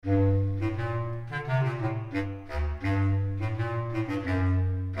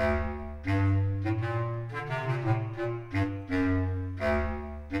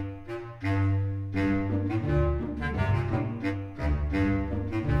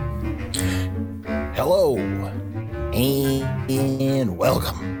Hello, and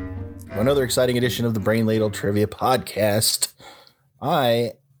welcome to another exciting edition of the Brain Ladle Trivia Podcast.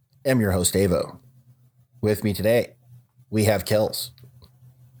 I am your host, Avo. With me today, we have Kels.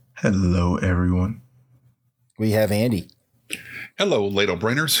 Hello, everyone. We have Andy. Hello, Ladle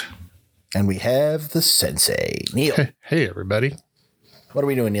Brainers. And we have the Sensei, Neil. Hey, everybody. What are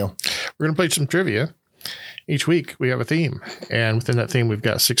we doing, Neil? We're going to play some trivia. Each week, we have a theme. And within that theme, we've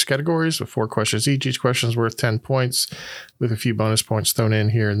got 6 categories with 4 questions each. Each question is worth 10 points with a few bonus points thrown in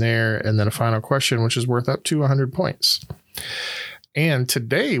here and there. And then a final question, which is worth up to 100 points. And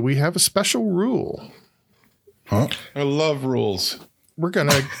today, we have a special rule. Huh? I love rules. We're going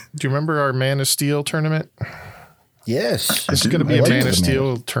to... Do you remember our Man of Steel tournament? Yes. This is going to be a Man of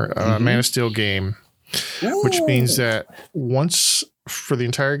Steel Man of Steel game, which means that once for the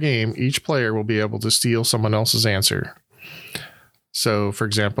entire game, each player will be able to steal someone else's answer. So, for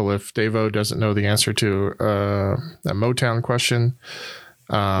example, if Davo doesn't know the answer to a Motown question,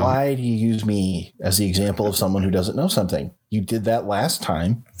 why do you use me as the example of someone who doesn't know something? You did that last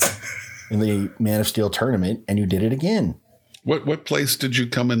time in the Man of Steel tournament, and you did it again. What place did you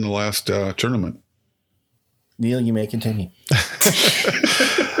come in the last tournament? Neil, you may continue.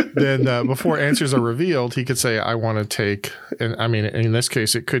 Then before answers are revealed, he could say, I want to take, and I mean, in this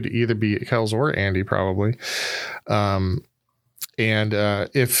case, it could either be Kels or Andy, probably. And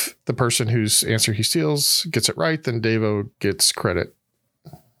if the person whose answer he steals gets it right, then Davo gets credit.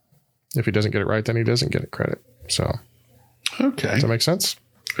 If he doesn't get it right, then he doesn't get credit. So, okay. Does that make sense?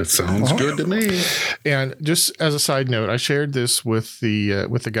 It sounds good to me. And just as a side note, I shared this with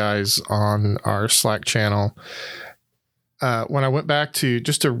the guys on our Slack channel. When I went back to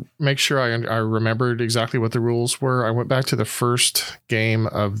just to make sure I remembered exactly what the rules were, I went back to the first game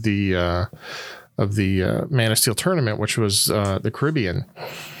of the Man of Steel tournament, which was the Caribbean,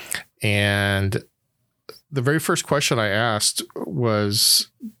 and the very first question I asked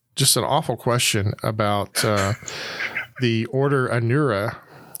was just an awful question about the order Anura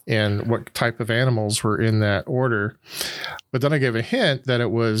and what type of animals were in that order. But then I gave a hint that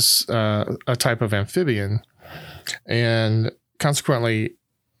it was a type of amphibian. And consequently,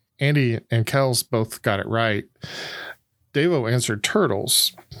 Andy and Kels both got it right. Davo answered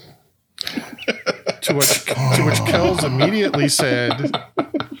turtles. to which Kels immediately said,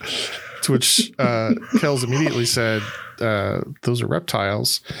 those are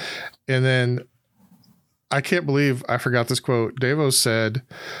reptiles. And then I can't believe I forgot this quote. Davo said,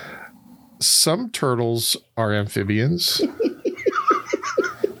 some turtles are amphibians.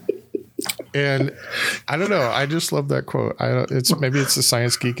 And I don't know. I just love that quote. Maybe it's the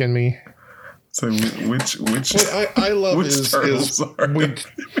science geek in me. So which what I love which is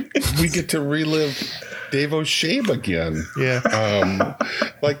we get to relive Davo's shame again. Yeah.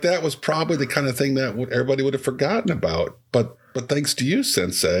 Like that was probably the kind of thing that everybody would have forgotten about. But thanks to you,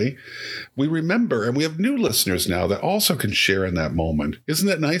 Sensei, we remember, and we have new listeners now that also can share in that moment. Isn't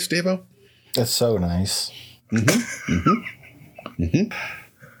that nice, Davo? That's so nice. Mm-hmm. Mm-hmm. Mm-hmm.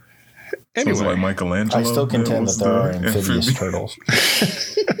 Anyway, like Michelangelo. I still contend that there are amphibious turtles.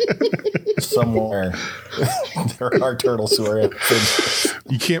 Somewhere there are turtles who are amphibious.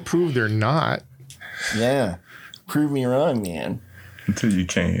 You can't prove they're not. Yeah. Prove me wrong, man. Until you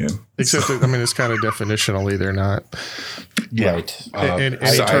can. Except that, it's kind of definitionally they're not. Yeah. Right. And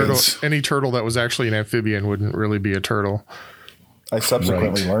any turtle that was actually an amphibian wouldn't really be a turtle. I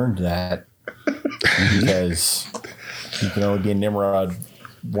subsequently learned that because you can only be a Nimrod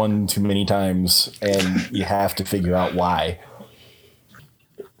one too many times, and you have to figure out why.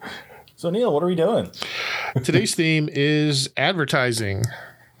 So, Neil, what are we doing? Today's theme is advertising.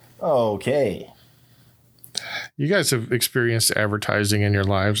 Okay. You guys have experienced advertising in your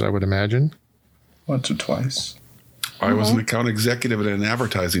lives, I would imagine. Once or twice. I was an account executive in an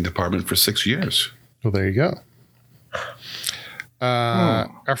advertising department for 6 years. Well, there you go.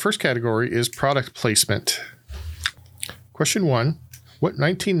 Our first category is product placement. Question 1. What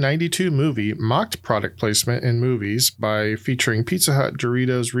 1992 movie mocked product placement in movies by featuring Pizza Hut,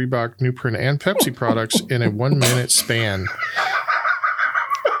 Doritos, Reebok, Newprint, and Pepsi products in a 1-minute span?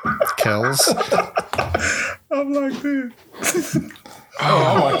 Kels? I'm like this.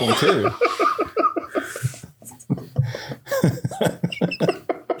 I'm like them too.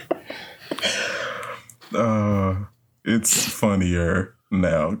 It's funnier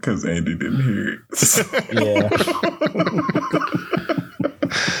now because Andy didn't hear it. Yeah.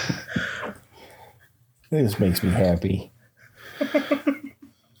 This makes me happy.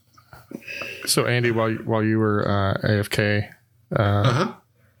 So, Andy, while you were AFK, I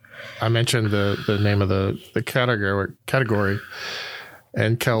mentioned the name of the category,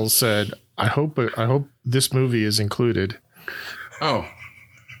 and Kels said, I hope this movie is included. Oh,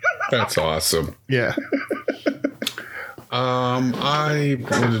 that's awesome. Yeah. I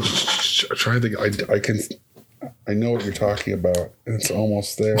try to think. I know what you're talking about. It's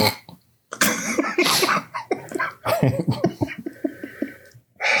almost there.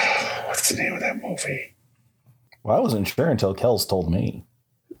 What's the name of that movie? Well, I wasn't sure until Kels told me.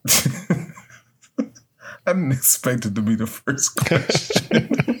 I didn't expect it to be the first question.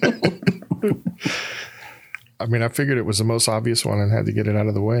 I mean, I figured it was the most obvious one and had to get it out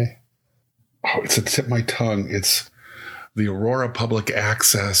of the way. Oh, it's at the tip of my tongue. It's the Aurora Public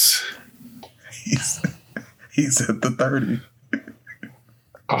Access. He's at the 30.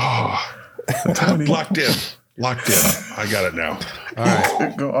 Oh, locked in. I got it now. All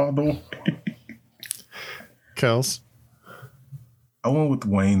right. Go all the way. Kels, I went with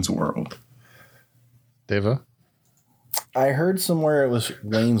Wayne's World. Deva, I heard somewhere it was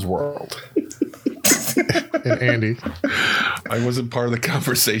Wayne's World. and Andy. I wasn't part of the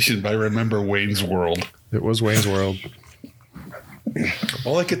conversation, but I remember Wayne's World. It was Wayne's World.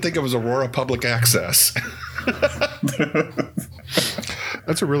 All I could think of was Aurora Public Access.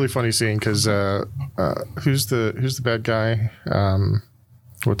 That's a really funny scene because who's the bad guy?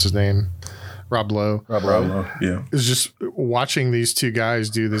 What's his name? Rob Lowe. Rob Lowe. Yeah. Is just watching these two guys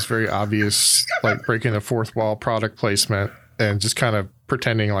do this very obvious, like breaking the fourth wall product placement and just kind of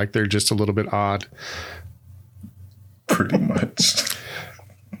pretending like they're just a little bit odd. Pretty much.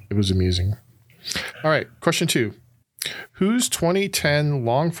 It was amusing. All right. Question 2. Whose 2010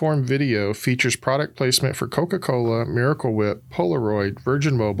 long-form video features product placement for Coca-Cola, Miracle Whip, Polaroid,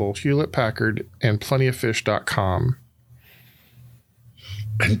 Virgin Mobile, Hewlett-Packard, and PlentyOfFish.com?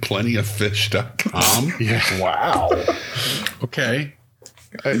 And PlentyOfFish.com? Yeah. Wow. Okay.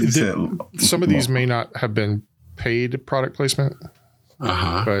 Some of these may not have been paid product placement,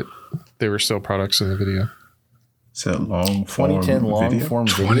 but they were still products in the video. Is that long form 2010 long form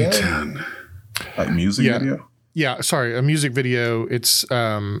video? 2010. Like music video? Yeah, sorry, a music video. It's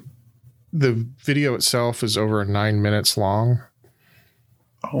the video itself is over 9 minutes long.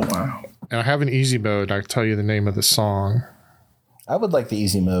 Oh, wow. And I have an easy mode. I can tell you the name of the song. I would like the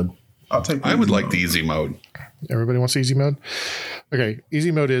easy mode. I'll take I would like the easy mode. Everybody wants easy mode? Okay,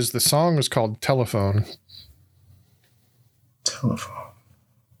 easy mode is the song is called Telephone. Telephone.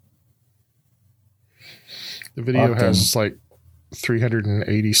 The video Locked in. has like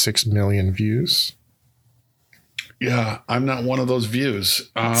 386 million views. Yeah, I'm not one of those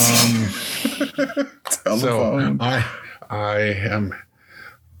views. Telephone. So I am.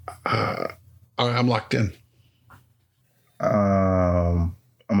 I'm locked in. I'm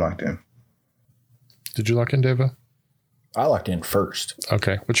locked in. Did you lock in, Deva? I locked in first.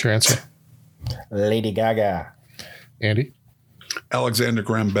 Okay, what's your answer? Lady Gaga. Andy? Alexander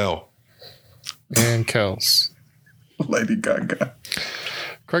Graham Bell. And Kels. Lady Gaga.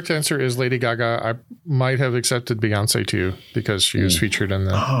 Correct answer is Lady Gaga. I might have accepted Beyonce too because she was featured in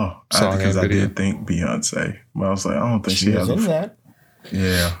the song because and I video. did think Beyonce. But I was like, I don't think She she was has in a... that.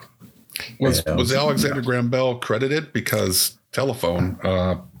 Yeah. Was Yeah, Alexander Graham Bell credited? Because Telephone,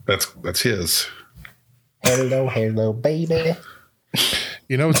 that's his. Hello, baby.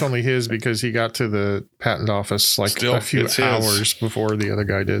 You know it's only his because he got to the patent office like Still, a few it's his. hours before the other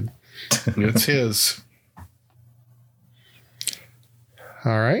guy did. It's his.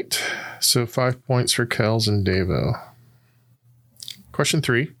 All right. So 5 points for Kels and Davo. Question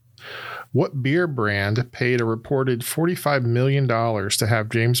 3. What beer brand paid a reported $45 million to have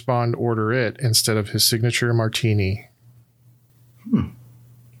James Bond order it instead of his signature martini?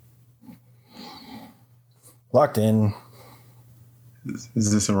 Locked in.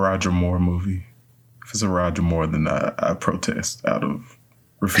 Is this a Roger Moore movie? If it's a Roger Moore, then I protest out of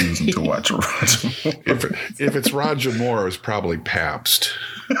refusing to watch a Roger Moore. If it's Roger Moore, it's probably Pabst.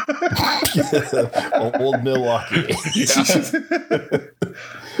 Old Milwaukee.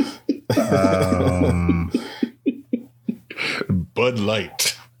 Bud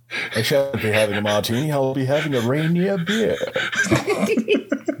Light. I shan't be having a martini. I'll be having a Rainier beer.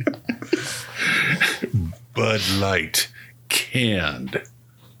 Bud Light. Canned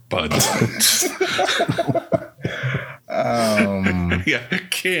Bud Light. Yeah,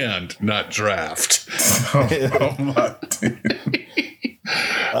 canned, not draft. I'm locked in.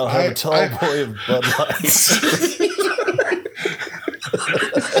 I'll have a tall boy of Bud Light.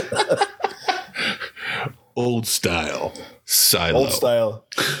 Old style. Silo. Old style.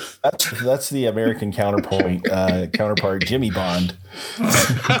 That's the American counterpart, Jimmy Bond.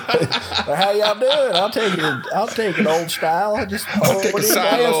 How y'all doing? I'll take an old style. I'll take a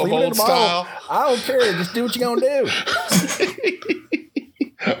silo of old style. I don't care. Just do what you're gonna do.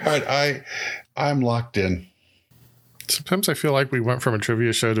 All right, I'm locked in. Sometimes I feel like we went from a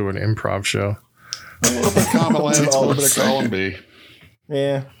trivia show to an improv show. A little bit of column A, a little bit of column B.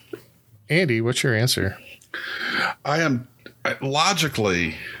 Yeah. Andy, what's your answer?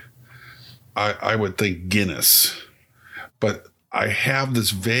 Logically, I would think Guinness, but I have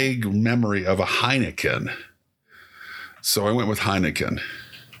this vague memory of a Heineken. So I went with Heineken.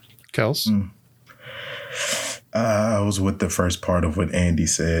 Kels? I was with the first part of what Andy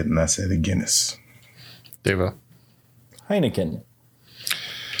said, and I said a Guinness. Devo? Heineken.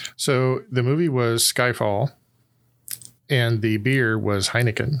 So the movie was Skyfall, and the beer was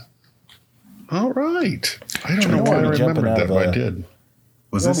Heineken. All right. I don't know why I remembered that, but I did.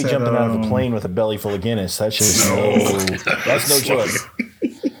 Was Don't this be at, jumping out of a plane with a belly full of Guinness. That's just that's no joy.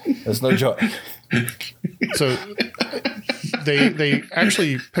 That's no joy. So they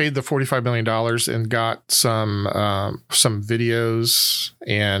actually paid the $45 million and got some videos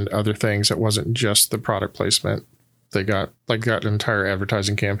and other things. It wasn't just the product placement. They got an entire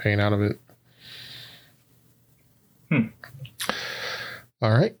advertising campaign out of it.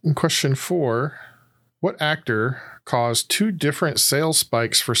 All right. And question 4. What actor caused 2 different sales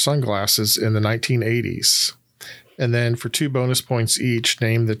spikes for sunglasses in the 1980s? And then for 2 bonus points each,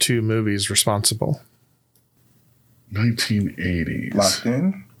 name the 2 movies responsible. 1980s. Locked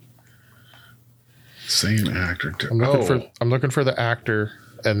in? Same actor. I'm looking for the actor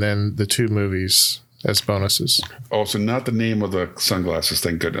and then the 2 movies as bonuses. Oh, so not the name of the sunglasses.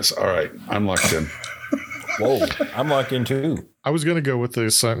 Thank goodness. All right. I'm locked in. Whoa. I'm locked in too. I was going to go with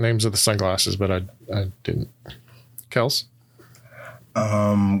the names of the sunglasses, but I didn't. Kels?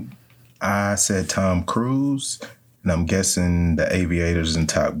 I said Tom Cruise, and I'm guessing the Aviators in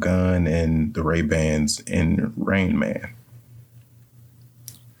Top Gun and the Ray-Bans in Rain Man.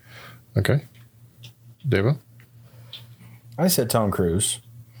 Okay. Devo? I said Tom Cruise.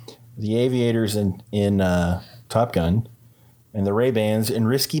 The Aviators in Top Gun, and the Ray-Bans in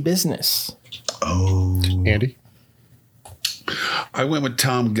Risky Business. Oh. Andy? I went with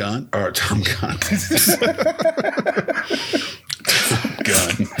Tom Gunn. Tom Gunn. Tom Gunn.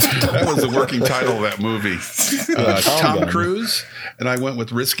 That was the working title of that movie. Tom Cruise. And I went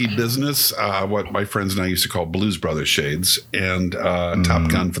with Risky Business, what my friends and I used to call Blues Brothers shades, and Top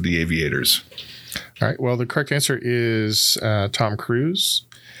Gun for the Aviators. All right. Well, the correct answer is Tom Cruise.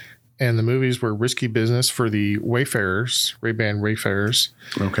 And the movies were Risky Business for the Wayfarers, Ray-Ban Wayfarers.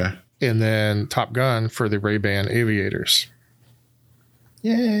 Okay. And then Top Gun for the Ray-Ban Aviators.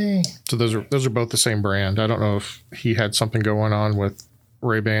 Yay. So those are both the same brand. I don't know if he had something going on with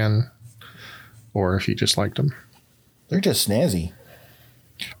Ray-Ban or if he just liked them. They're just snazzy.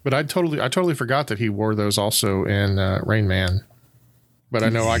 But I totally forgot that he wore those also in Rain Man. But I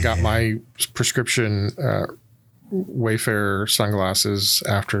know I got my prescription Wayfarer sunglasses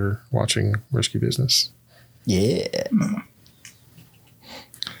after watching Risky Business. Yeah.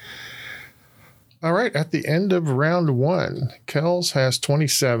 All right. At the end of round 1, Kels has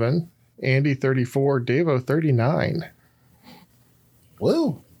 27, Andy 34, Devo 39.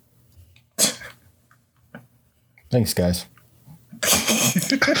 Woo. Thanks, guys.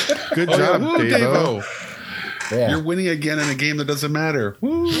 Good job, Woo, Devo. Yeah. You're winning again in a game that doesn't matter.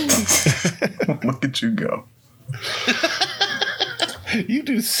 Woo. Look at you go. You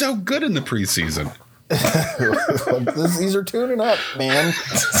do so good in the preseason. These are tuning up, man.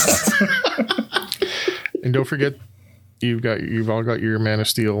 And don't forget, you've all got your Man of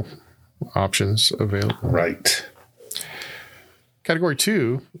Steel options available. Right. Category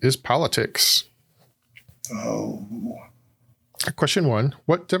 2 is politics. Oh. Question 1.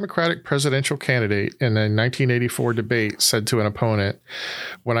 What Democratic presidential candidate in a 1984 debate said to an opponent,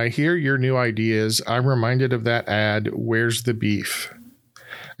 "When I hear your new ideas, I'm reminded of that ad, Where's the Beef?"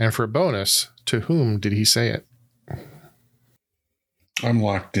 And for a bonus, to whom did he say it? I'm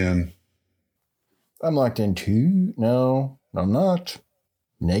locked in. I'm locked in too. No, I'm not.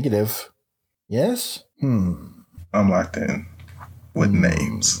 Negative. Yes? I'm locked in with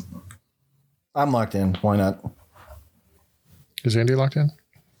names. I'm locked in. Why not? Is Andy locked in?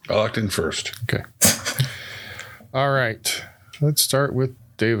 I locked in first. Okay. All right. Let's start with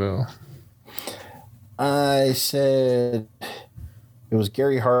Devo. I said it was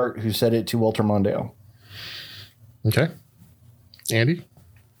Gary Hart who said it to Walter Mondale. Okay. Andy?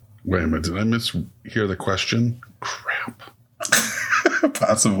 Wait a minute. Did I mishear the question? Crap.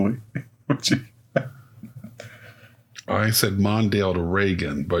 Possibly. I said Mondale to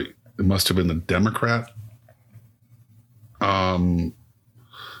Reagan, but it must have been the Democrat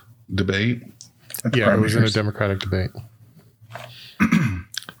debate. Yeah, it was in a Democratic debate.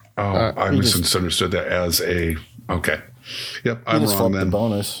 I misunderstood that as a... Okay. Yep, You I'm just wrong flubbed the then.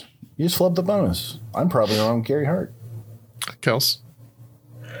 bonus. You just flubbed the bonus. I'm probably wrong, Gary Hart. Kels.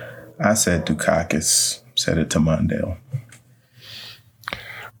 I said Dukakis. Said it to Mondale.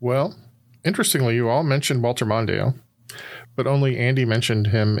 Well, interestingly, you all mentioned Walter Mondale, but only Andy mentioned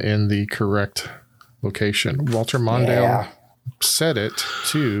him in the correct location. Walter Mondale said it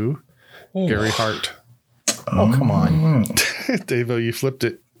to Gary Hart. Oh, come on. Davo, you flipped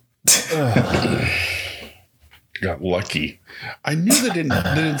it. Got lucky. I knew that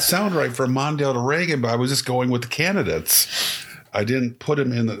didn't sound right for Mondale to Reagan, but I was just going with the candidates. I didn't put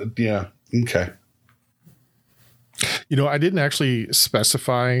him in the, yeah. Okay. You know, I didn't actually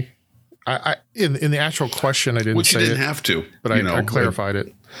specify. I in the actual question, I didn't Which say you didn't it, have to. but I clarified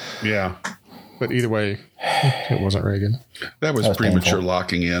it. Yeah. But either way, it wasn't Reagan. That was premature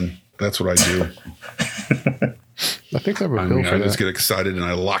locking in. That's what I do. I think that would I bill mean, for I that. just get excited and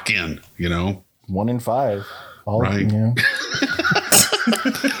I lock in, you know? 1 in 5. All, Right. You know.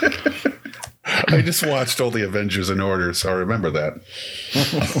 I just watched all the Avengers in order, so I remember that.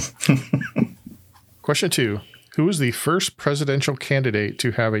 Question 2. Who was the first presidential candidate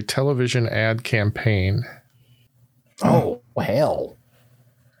to have a television ad campaign? Oh, hell.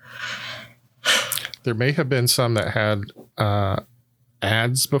 There may have been some that had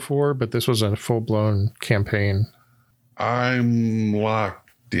ads before, but this was a full-blown campaign. I'm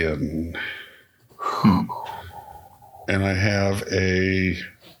locked in. And I have a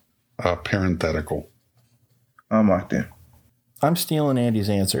parenthetical. I'm locked in. I'm stealing Andy's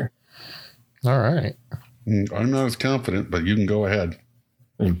answer. All right. I'm not as confident, but you can go ahead.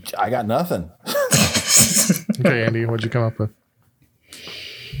 I got nothing. Okay, Andy, what'd you come up with?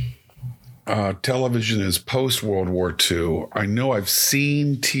 Television is post World War II. I know I've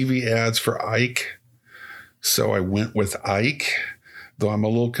seen TV ads for Ike, so I went with Ike. Though I'm a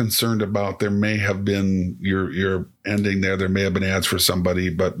little concerned about there may have been your ending there. There may have been ads for somebody,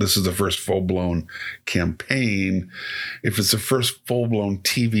 but this is the first full blown campaign. If it's the first full blown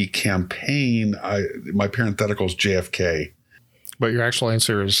TV campaign, my parenthetical is JFK. But your actual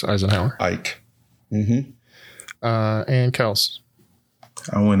answer is Eisenhower. Ike. Mm-hmm. And Kels.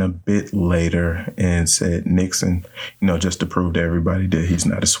 I went a bit later and said Nixon, just to prove to everybody that he's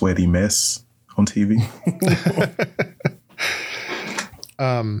not a sweaty mess on TV.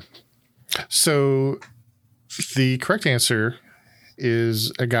 So the correct answer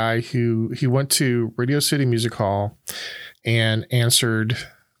is a guy who he went to Radio City Music Hall and answered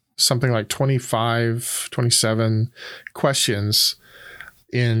something like 25, 27 questions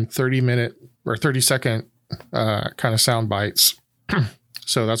in 30-minute or 30-second kind of sound bites.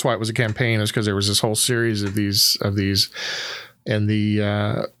 So that's why it was a campaign, is because there was this whole series of these, and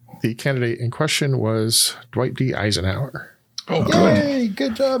the candidate in question was Dwight D. Eisenhower. Oh, good. Yay,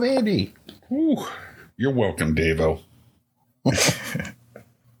 good job, Andy. Ooh, you're welcome, Davo.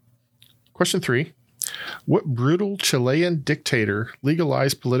 Question 3. What brutal Chilean dictator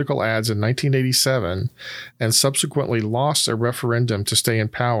legalized political ads in 1987 and subsequently lost a referendum to stay in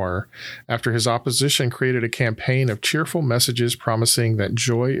power after his opposition created a campaign of cheerful messages promising that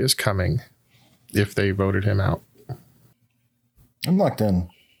joy is coming if they voted him out? I'm locked in.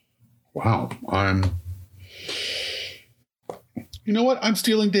 Wow. You know what? I'm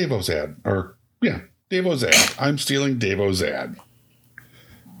stealing Davo's ad. Davo's ad. I'm stealing Davo's ad.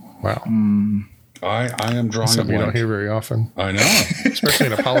 Wow. I am drawing a Something you don't blank. hear very often, I know. especially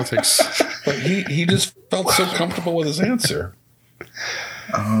in a politics. But he just felt so comfortable with his answer.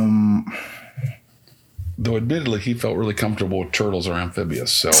 Though admittedly, he felt really comfortable with turtles or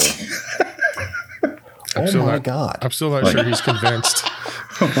amphibious. So Oh, my God. I'm still not sure he's convinced.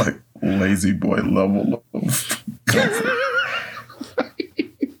 Like lazy boy level of comfort.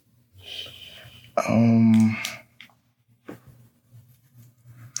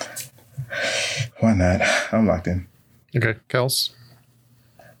 Why not? I'm locked in. Okay, Kels.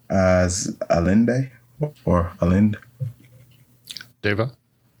 Allende or Allende? Dava.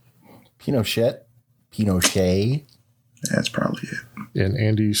 Pinochet. That's probably it. And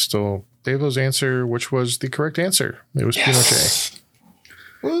Andy stole Davo's answer, which was the correct answer. It was Pinochet.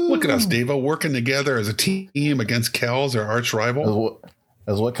 look at us, Davo, working together as a team against Kel's, our arch rival.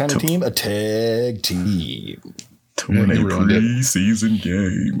 As what kind of team? A tag team. To win a you ruined it. preseason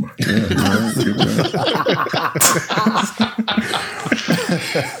game. Yeah, good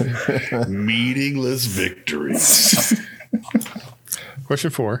one. Meaningless victory.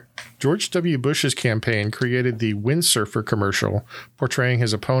 Question 4. George W. Bush's campaign created the windsurfer commercial portraying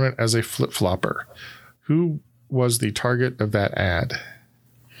his opponent as a flip-flopper. Who was the target of that ad?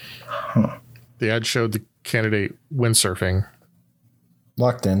 The ad showed the candidate windsurfing.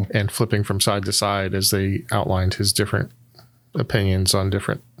 Locked in. and flipping from side to side as they outlined his different opinions on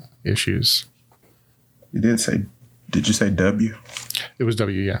different issues. You did you say W? It was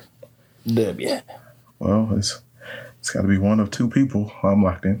W, yeah. W. Well, it's got to be one of two people. I'm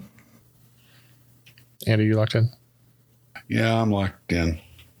locked in. Andy, you locked in? Yeah, I'm locked in.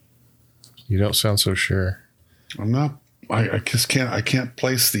 You don't sound so sure. I'm not. I just can't. I can't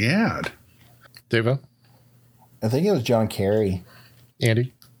place the ad. Devo? I think it was John Kerry.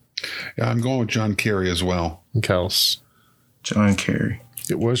 Andy? Yeah, I'm going with John Kerry as well. And Kels? John Kerry.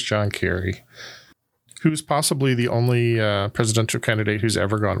 It was John Kerry, who's possibly the only presidential candidate who's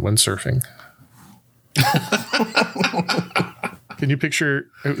ever gone windsurfing. Can you picture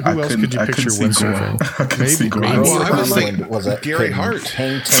who else could you picture windsurfing? Maybe. Well, I was thinking was it Gary Hart.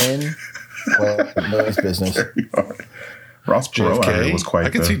 Hang 10. Well, no, his business. Ross Perot I heard was quite I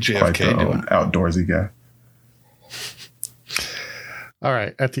can see JFK doing outdoorsy guy. All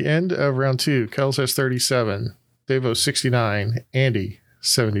right. At the end of round 2, Kels has 37, Devo 69, Andy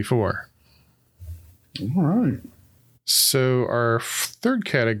 74. All right. So our third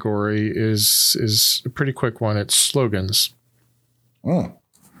category is a pretty quick one. It's slogans. Oh.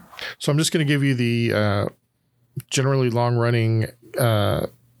 So I'm just going to give you the generally long-running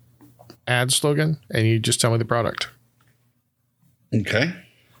ad slogan, and you just tell me the product. Okay.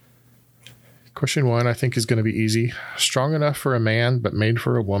 Question 1, I think, is going to be easy. Strong enough for a man, but made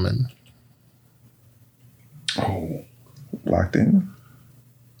for a woman. Oh, Locked in.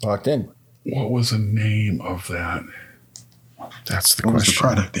 Locked in. what was the name of that? That's the What was the question.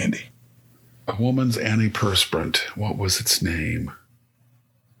 product, Andy? A woman's antiperspirant. What was its name?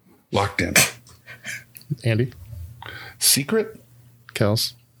 Locked in. Andy, Secret?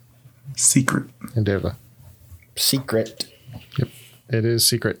 Kels, Secret. and Deva. Secret. It is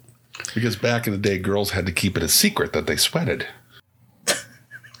secret. Because back in the day, girls had to keep it a secret that they sweated.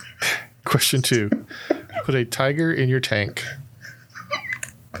 Question 2, put a tiger in your tank.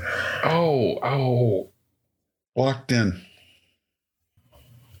 Oh. Locked in.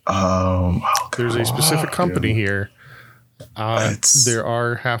 There's a specific company here. It's- There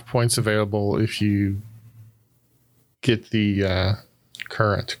are half points available if you get the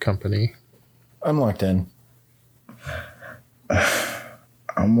current company. I'm locked in.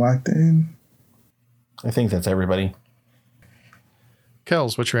 I'm locked in. I think that's everybody.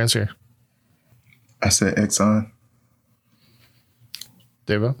 Kels, what's your answer? I said Exxon.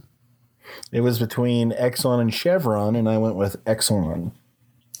 Deva? It was between Exxon and Chevron, and I went with Exxon.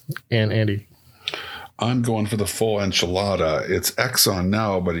 And Andy? I'm going for the full enchilada. It's Exxon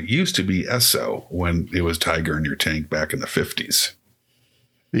now, but it used to be Esso when it was Tiger in your tank back in the 50s.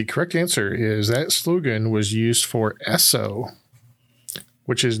 The correct answer is that slogan was used for Esso,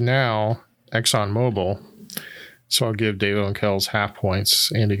 which is now ExxonMobil. So I'll give Davo and Kels half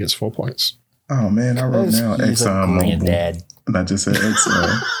points. Andy gets full points. Oh man, I wrote down He's a Exxon Mobil, granddad. and I just said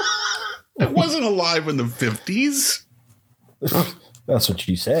Exxon. It wasn't alive in the 50s. That's what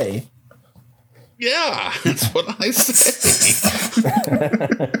you say. Yeah, that's what I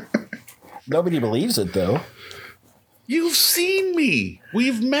say. Nobody believes it, though. You've seen me.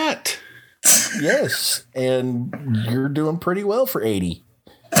 We've met. Yes, and you're doing pretty well for 80.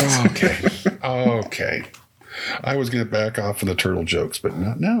 Okay. I was going to back off from the turtle jokes, but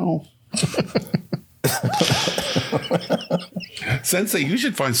not now. Sensei, you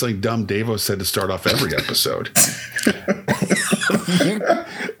should find something dumb Davo said to start off every episode.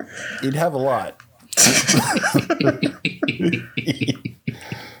 You'd have a lot.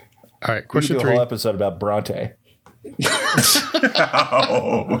 All right, We question could do a 3. whole episode about Bronte.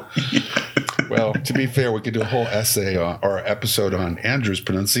 Oh, Well, to be fair, we could do a whole essay or episode on Andrew's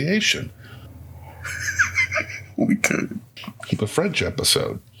pronunciation. we could. The French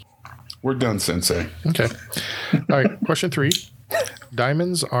episode. We're done, Sensei. Okay. All right, question 3.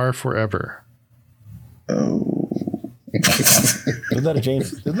 Diamonds are forever. Isn't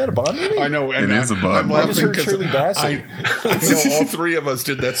that a Bond movie? I know. And It is a bug. I'm I just laughing heard because Shirley Bassey. I know all three of us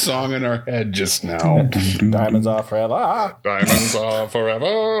did that song in our head just now. Diamonds off forever. Diamonds are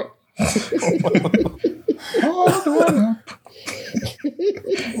forever.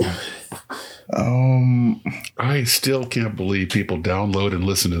 I still can't believe people download and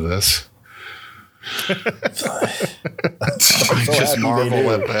listen to this. I just happy marvel they do.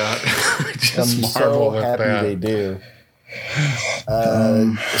 at that. I I'm just so marvel at happy that. they do.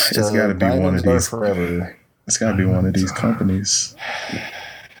 It's got to be one of Diamonds are these. forever. It's got to be one of these companies.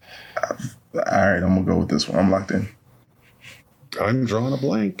 All right, I'm gonna go with this one. I'm locked in. I'm drawing a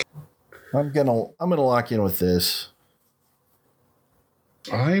blank. I'm gonna lock in with this.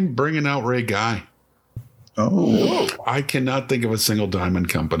 I'm bringing out Ray Guy. Oh, I cannot think of a single diamond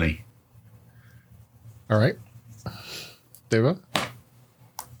company. All right. Devo?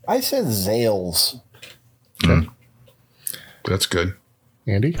 I said Zales. That's good.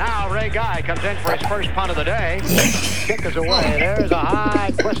 Andy? Now Ray Guy comes in for his first punt of the day. Kick is away. There's a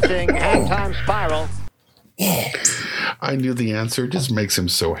high twisting hang time spiral. I knew the answer. It just makes him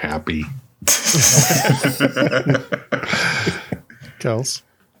so happy. Kels?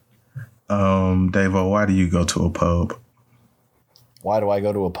 Davo, why do you go to a pub? Why do I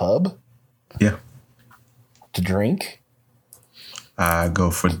go to a pub? Yeah. To drink? I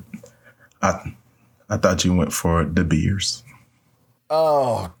go for, I thought you went for the beers.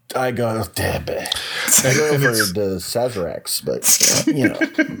 Oh, I go I go for the Sazeracs, but you know.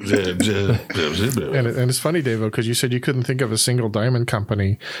 And it's funny, Davo, because you said you couldn't think of a single diamond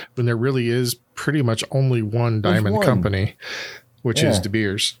company when there really is pretty much only one diamond company, which is De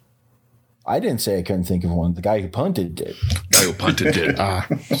Beers. I didn't say I couldn't think of one. The guy who punted did.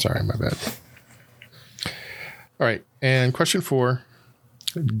 Sorry, my bad. All right. And question 4,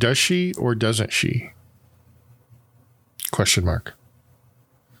 does she or doesn't she? Question mark.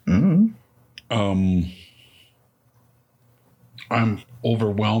 I'm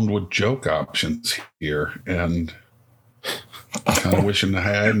overwhelmed with joke options here, and kind of wishing I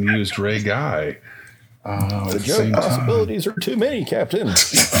hadn't used Ray Guy. The joke possibilities are too many, Captain.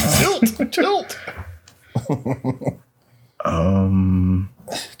 Tilt.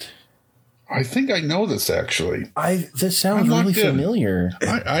 I think I know this actually. This sounds I'm really locked in. familiar.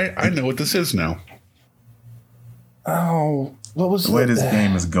 I know what this is now. Oh, what was The way this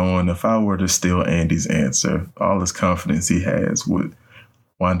game is going, if I were to steal Andy's answer, all his confidence he has would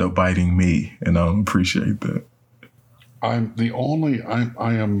wind up biting me, and I don't appreciate that. I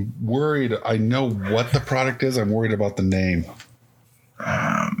am worried. I know what the product is. I'm worried about the name.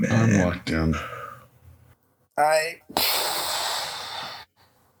 Ah, man. I'm locked in. I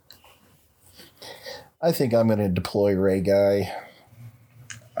think I'm going to deploy Ray Guy.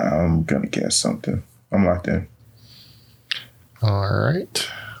 I'm going to guess something. I'm locked in. All right.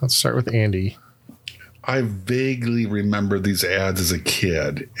 Let's start with Andy. I vaguely remember these ads as a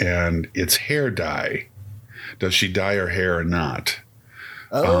kid, and it's hair dye. Does she dye her hair or not?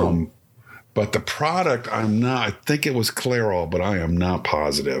 Oh. But the product, I'm not. I think it was Clairol, but I am not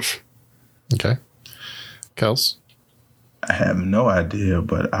positive. Okay. Kels? I have no idea,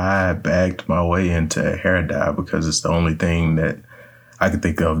 but I bagged my way into hair dye because it's the only thing that I can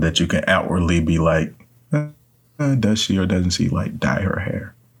think of that you can outwardly be like, does she or doesn't she like dye her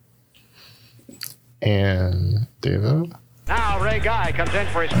hair? And Devo? Now Ray Guy comes in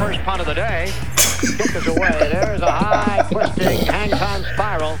for his first punt of the day. Kick is away. There's a high twisting hang time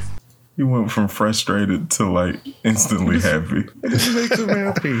spiral. You went from frustrated to like instantly happy. It just makes him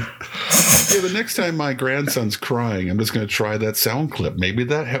happy. Yeah, the next time my grandson's crying, I'm just going to try that sound clip. Maybe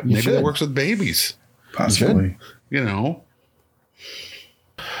that works with babies. Possibly. You know.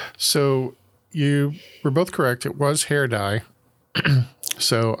 So you were both correct. It was hair dye.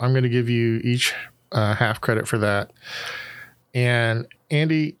 So I'm going to give you each half credit for that. And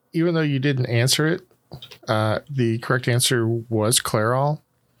Andy, even though you didn't answer it, the correct answer was Clairol.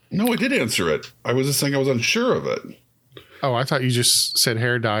 No, I did answer it. I was just saying I was unsure of it. Oh, I thought you just said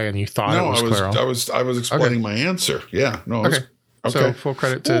hair dye and you thought it was Clairol. I was explaining my answer. Yeah. No. Okay. So full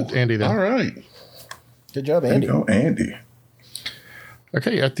credit to Andy then. All right. Good job, There Andy. you go, Andy.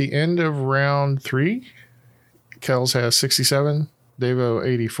 Okay. At the end of round 3, Kels has 67, Devo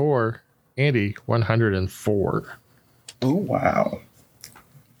 84, Andy 104. Oh, wow.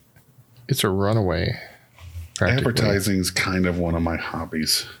 It's a runaway. Advertising is kind of one of my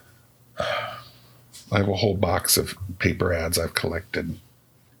hobbies. I have a whole box of paper ads I've collected.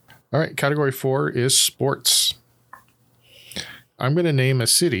 All right. Category 4 is sports. I'm going to name a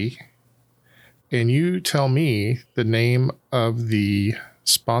city, and you tell me the name of the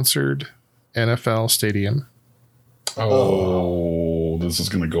sponsored NFL stadium. Oh, this is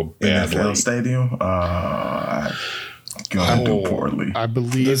going to go badly. NFL Stadium? Going to do poorly. I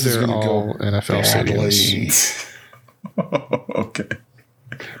believe This is they're gonna all go NFL badly. stadiums. Okay.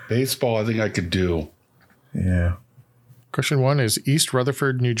 Baseball, I think I could do. Yeah. Question 1 is East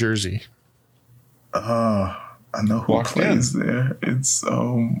Rutherford, New Jersey. I know who Locked plays there. It's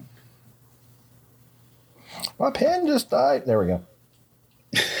My pen just died. There we go.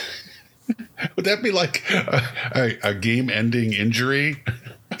 Would that be like a game-ending injury?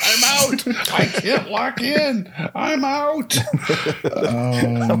 I'm out. I can't lock in. I'm out.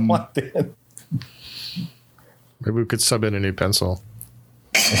 I'm locked in. Maybe we could sub in a new pencil.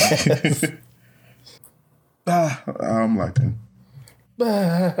 I'm locked in.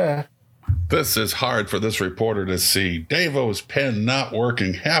 This is hard for this reporter to see. Davo's pen not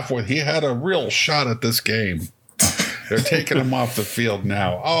working halfway. He had a real shot at this game. They're taking him off the field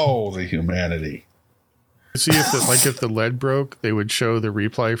now. Oh, the humanity. See if the lead broke, they would show the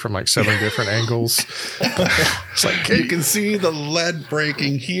replay from like 7 different angles. It's like You can see the lead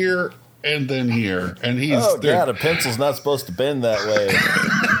breaking here and then here. And he's God, a pencil's not supposed to bend that way.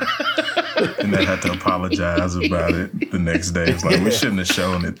 And they had to apologize about it the next day. It's like, we shouldn't have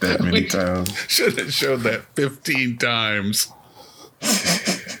shown it that many times. Should have showed that 15 times.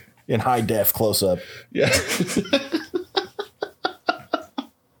 In high def close up. Yeah.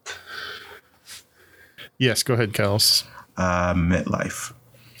 Yes, go ahead, Kels. MetLife.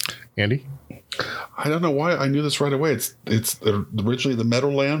 Andy? I don't know why I knew this right away. It's originally the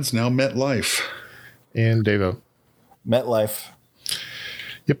Meadowlands, now MetLife. And Davo. MetLife.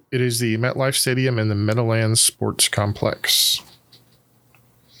 Yep, it is the MetLife Stadium and the Meadowlands Sports Complex.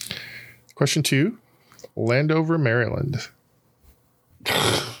 Question 2, Landover, Maryland.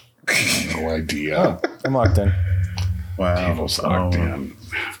 No idea. Oh, I'm locked in. Wow. Davo's locked in.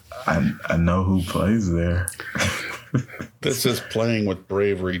 I know who plays there. This is playing with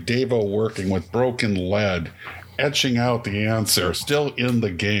bravery. Davo working with broken lead, etching out the answer, still in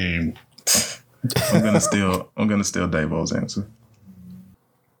the game. I'm gonna steal Davo's answer.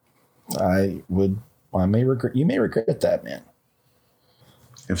 You may regret that, man.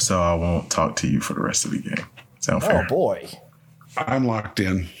 If so, I won't talk to you for the rest of the game. Sound fair? Oh boy. I'm locked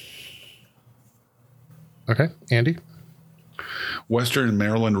in. Okay, Andy? Western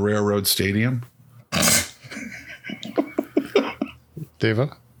Maryland Railroad Stadium.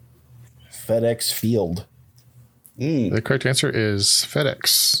 Davo? FedEx Field. The correct answer is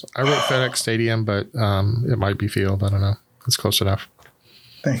FedEx. I wrote FedEx Stadium, but it might be Field. I don't know. It's close enough.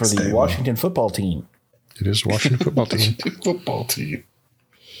 Thanks, For the Davo. Washington football team. It is Washington football team. Football team.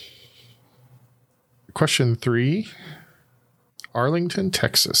 Question 3, Arlington,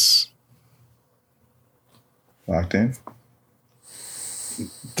 Texas. Locked in.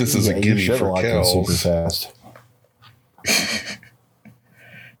 This is a You gimme should have for locked in super Kels. fast.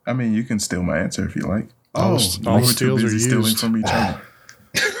 I mean, you can steal my answer if you like. All we're too steals are busy stealing used. from each other.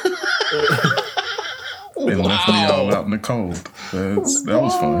 They left me all out in the cold. That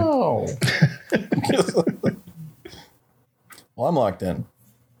was fun. Oh. Well, I'm locked in.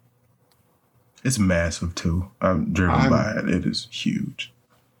 It's massive too. I'm driven by it. It is huge.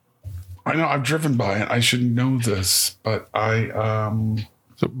 I know I've driven by it. I should know this, but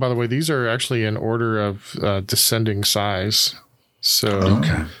So, by the way, these are actually in order of descending size. So,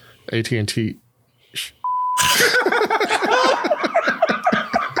 okay. AT&T.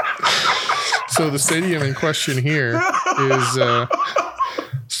 So the stadium in question here is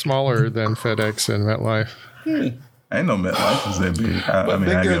smaller than FedEx and MetLife. I ain't know MetLife was that big. I mean,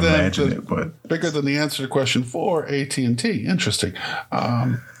 I bigger can than imagine it, but bigger than the answer to question 4, AT&T. Interesting.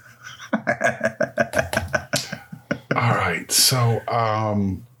 All right, so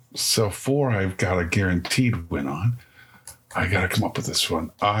 4, I've got a guaranteed win on. I got to come up with this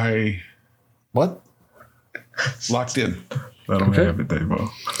one. I What? locked in. let them Okay. have it, Davo.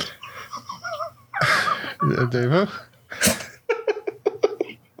 Davo?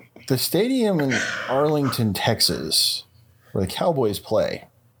 The stadium in Arlington, Texas, where the Cowboys play,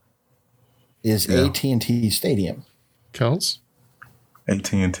 is Yeah. AT&T Stadium. Kels?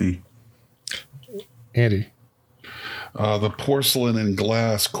 AT&T. Andy? The porcelain and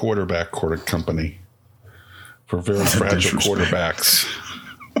glass quarterback company for very fragile Disrespect. quarterbacks.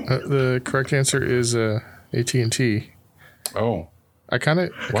 The correct answer is AT&T. Oh, I kind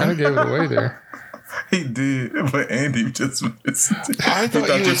of gave it away there. He did, but Andy just missed it. I He thought you you were were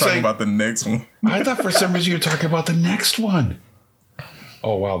talking saying- about the next one. I thought for some reason you were talking about the next one.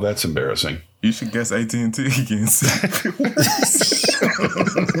 Oh, wow, that's embarrassing. You should guess AT&T again.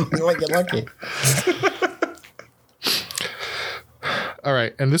 You might get lucky. All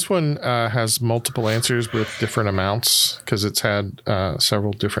right. And this one has multiple answers with different amounts because it's had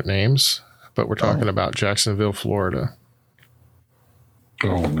several different names. But we're talking about Jacksonville, Florida.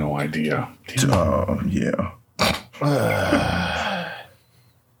 Oh, no idea. Oh, yeah. I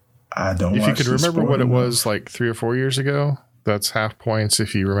don't If you watch could the remember sport what it enough. was like 3 or 4 years ago, that's half points.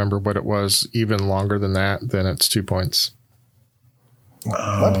 If you remember what it was even longer than that, then it's 2 points.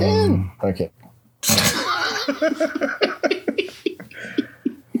 Locked in. Okay.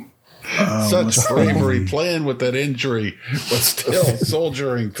 Such what's the bravery movie? playing with that injury, but still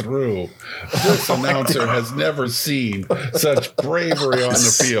soldiering through. This announcer has never seen such bravery on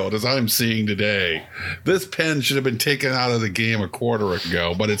the field as I'm seeing today. This pen should have been taken out of the game a quarter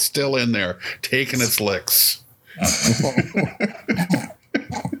ago, but it's still in there, taking its licks.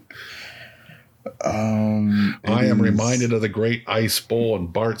 I am reminded of the great Ice Bowl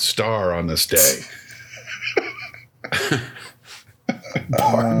and Bart Starr on this day.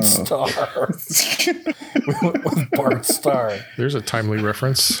 Bart Starr. We went with Bart Starr. There's a timely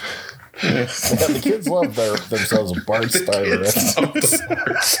reference. Yeah, the kids love themselves a Bart Starr reference.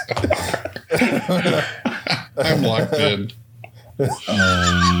 I'm locked in. It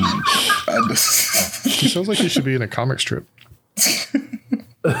sounds like you should be in a comic strip.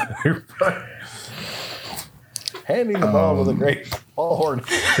 Handing the ball with a great ball horn.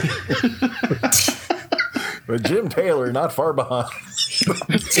 With Jim Taylor not far behind.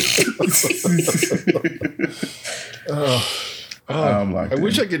 I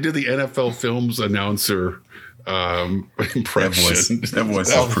wish I could do the NFL Films announcer impression. That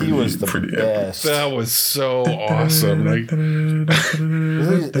voice He was the best. That was so awesome. Like,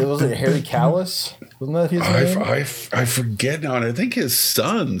 Was it Harry Callis? Wasn't that his name? I forget now, and I think his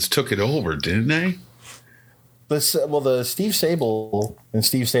sons took it over, didn't they? The Steve Sable and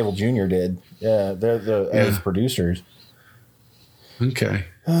Steve Sable Jr. did. Yeah, they're as producers. Okay.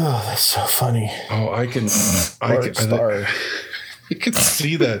 Oh, that's so funny. Oh, I can see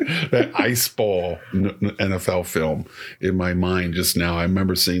that Ice Ball NFL film in my mind just now. I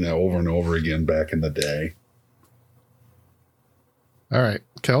remember seeing that over and over again back in the day. All right,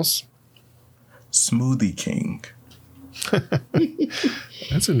 Kels. Smoothie King.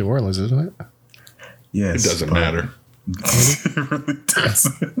 That's in New Orleans, isn't it? Yes. It doesn't matter. It really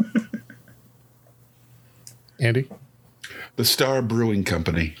doesn't. Andy? The Star Brewing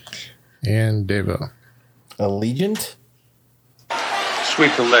Company. And Devo. Allegiant?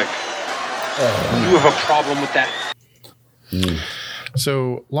 Sweep the leg. You have a problem with that?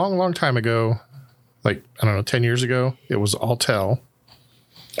 So, long time ago, like, I don't know, 10 years ago, it was Alltel.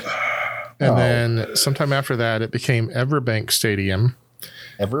 And then sometime after that, it became Everbank Stadium.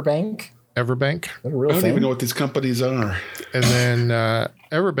 Everbank? Everbank. What a real I don't thing. even know what these companies are. And then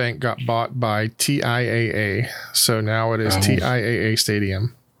Everbank got bought by TIAA. So now it is TIAA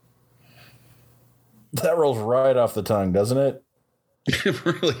Stadium. That rolls right off the tongue, doesn't it? It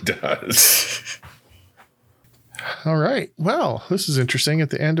really does. All right. Well, this is interesting.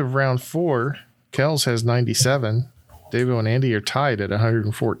 At the end of round 4, Kels has 97. Devo and Andy are tied at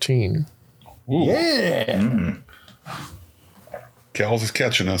 114. Ooh. Yeah. Cal's is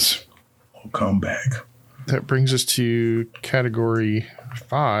catching us. Come back. That brings us to category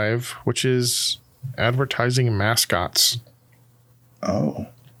 5, which is advertising mascots. Oh.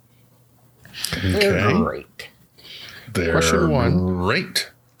 They're great. They're Question 1.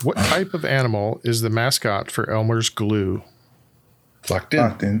 great. What type of animal is the mascot for Elmer's Glue? Locked in.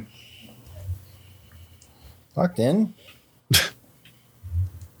 Locked in. Locked in?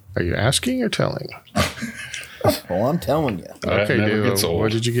 Are you asking or telling? Well, I'm telling you. That Okay, never gets Devo, old.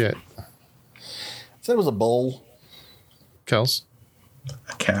 what did you get? Said it was a bowl. Kels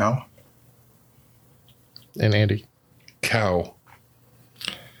A cow. and Andy. Cow.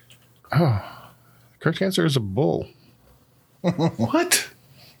 Oh, the correct answer is a bull. What?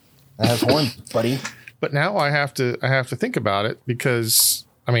 That has horns, buddy. But now I have to think about it because,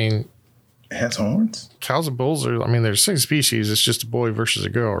 I mean, It has horns. cows and bulls are, I mean, there's 6 species. It's just a boy versus a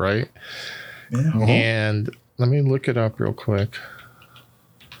girl, right? Yeah. And let me look it up real quick.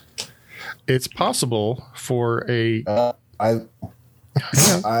 It's possible for a. I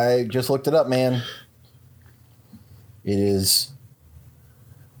just looked it up, man. It is.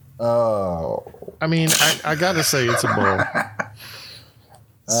 Oh. I mean, I gotta say it's a bull.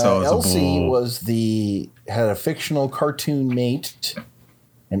 So it's a Elsie bull. had a fictional cartoon mate,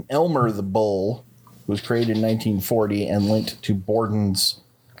 and Elmer the bull was created in 1940 and linked to Borden's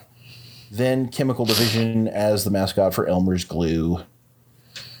then chemical division as the mascot for Elmer's Glue.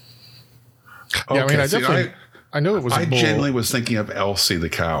 Yeah, I mean, I see, definitely, I know it was I a bull. genuinely was thinking of Elsie the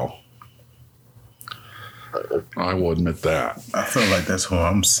cow. I will admit that. I feel like that's who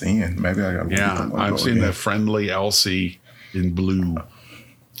I'm seeing. Maybe I got. Yeah, I've seen that friendly Elsie in blue.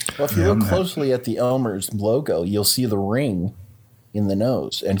 Well, if you look closely at the Elmer's logo, you'll see the ring in the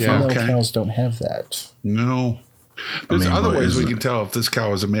nose, and Yeah. female Okay. cows don't have that. No. There's mean, other but ways is we it- can tell if this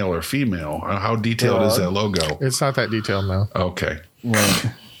cow is a male or female. How detailed is that logo? It's not that detailed, no. Okay. Right.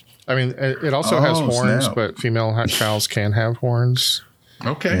 I mean, it also has Oh, horns, snap. but female cows can have horns.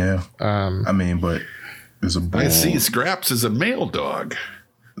 Okay. Yeah. I mean, but it's a bull. I see Scraps is a male dog.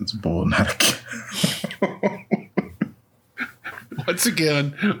 It's a bull, not a cow. Once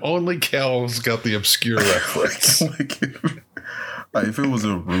again, only Cal's got the obscure reference. Like if it was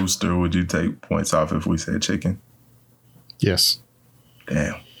a rooster, would you take points off if we said chicken? Yes.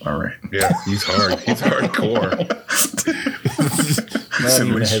 Damn. All right. Yeah, he's hard. He's hardcore. Not even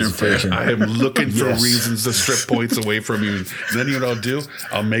a Unleash your hesitation. I am looking for Yes. reasons to strip points away from you. Then you know what I'll do?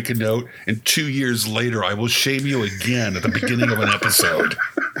 I'll make a note, and 2 years later, I will shame you again at the beginning of an episode.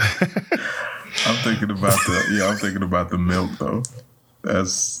 I'm thinking about the milk though.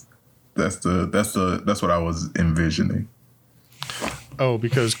 That's what I was envisioning. Oh,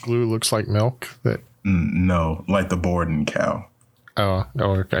 because glue looks like milk. That. No, like the Borden cow. Oh,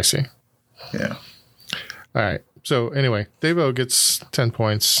 okay, I see. Yeah. All right. So anyway, Devo gets 10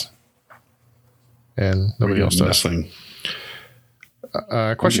 points, and nobody else does. Nothing.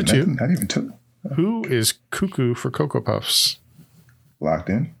 Question 2: Not even 2. Who is Cuckoo for Cocoa Puffs? Locked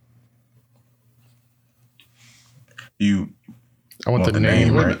in. I want the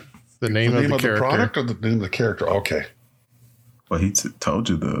name, right? the name of the character. product or the name of the character? Okay. Well, he told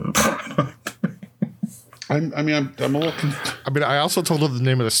you the product. I'm a little. I mean, I also told him the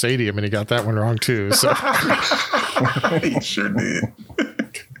name of the stadium, and he got that one wrong too. So He sure did.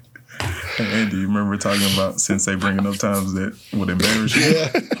 Andy, you remember talking about Sensei bringing up times that would embarrass you?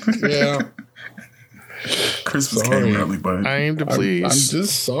 Yeah. Christmas Sorry. came early, but I aim to please. I'm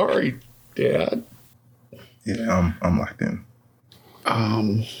just sorry, Dad. yeah, I'm locked in.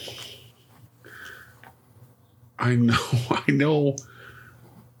 I know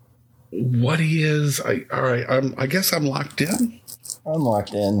what he is. I guess I'm locked in. I'm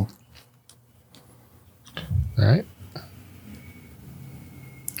locked in. All right.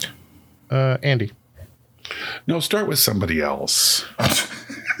 Andy. No, start with somebody else.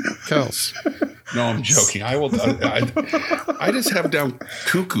 Kels. No, I'm joking. I will. I just have down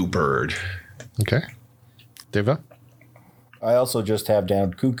Cuckoo Bird. Okay. Deva. I also just have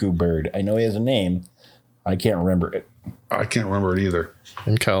down Cuckoo Bird. I know he has a name. I can't remember it. I can't remember it either.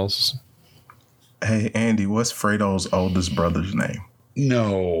 And Kels. Hey, Andy, what's Fredo's oldest brother's name?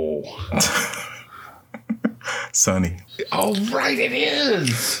 No. Sonny. Oh, right, it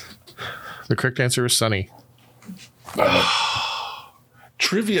is. The correct answer is Sunny.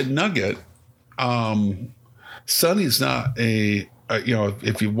 Trivia nugget. Sonny's not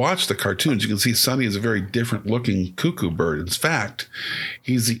if you watch the cartoons, you can see Sonny is a very different looking cuckoo bird. In fact,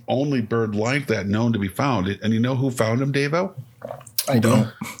 he's the only bird like that known to be found. And you know who found him, Davo? I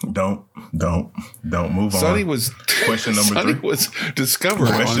don't. Don't move Sonny on. was Question number Sonny 3. was discovered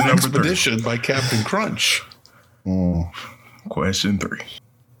Question on an number 3. expedition by Captain Crunch. Question 3.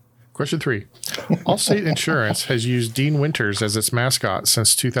 Question 3. Allstate Insurance has used Dean Winters as its mascot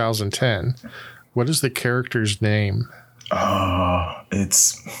since 2010. What is the character's name?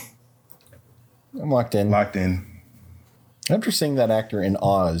 It's I'm locked in. locked in. After seeing that actor in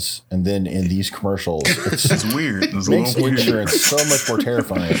Oz and then in these commercials, it It's weird. It's a makes little weird. insurance so much more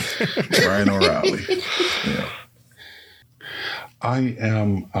terrifying. Ryan O'Reilly. Yeah. I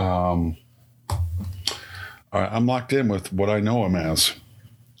am. All right, I'm locked in with what I know him as.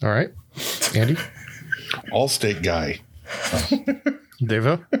 All right. Andy? Allstate guy.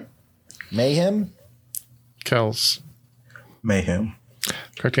 Deva? Mayhem? Kels? Mayhem.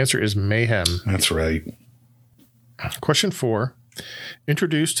 Correct answer is Mayhem. That's right. Question 4.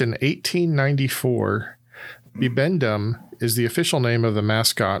 Introduced in 1894, Bibendum is the official name of the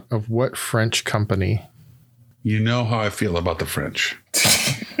mascot of what French company? You know how I feel about the French.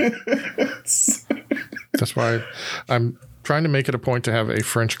 That's why I'm trying to make it a point to have a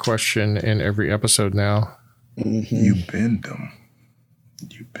French question in every episode now. You bend them.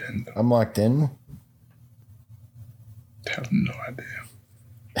 You bend them. I'm locked in. I have no idea.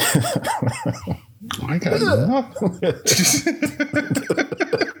 I got nothing.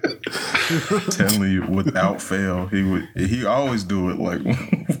 Telling you, without fail, he always do it like.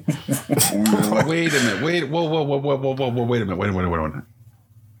 We were like Wait a minute. Whoa. Wait a minute.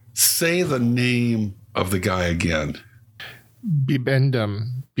 Say the name of the guy again.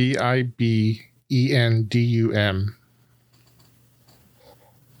 Bibendum. Bibendum.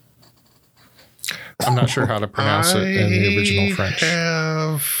 I'm not sure how to pronounce it in the original French.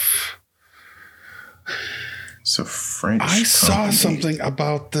 it's a French. I saw company. something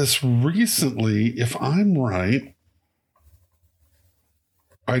about this recently. If I'm right,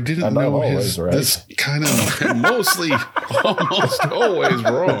 I didn't I'm not know always right. this kind of mostly almost always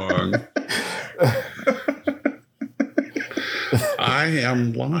wrong. I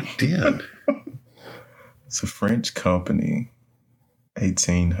am locked in. It's a French company.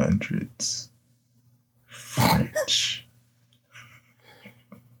 1800s. French.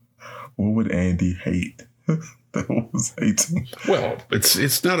 What would Andy hate? That was 18. Well,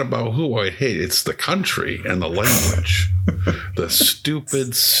 it's not about who I hate. It's the country and the language. The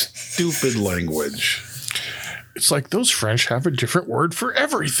stupid language. It's like those French have a different word for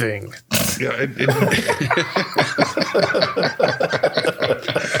everything. Yeah.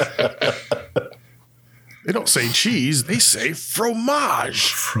 They don't say cheese; they say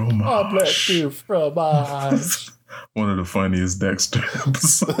fromage. Fromage. Fromage. One of the funniest Dexter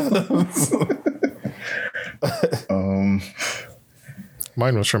episodes.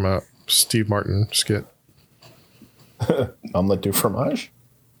 Mine was from a Steve Martin skit. Omelette du fromage.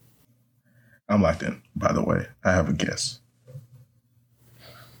 I'm locked in, by the way. I have a guess.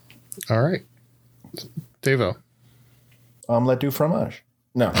 All right, Devo. Omelette du fromage.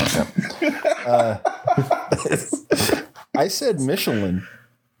 No. I said Michelin.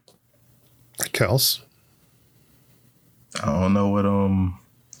 Kels. I don't know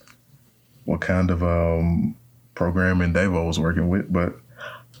what kind of programming Devo was working with, but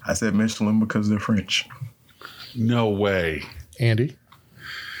I said Michelin because they're French. No way. Andy.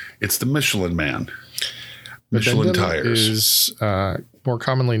 It's the Michelin Man. Michelin Bibendum tires. is more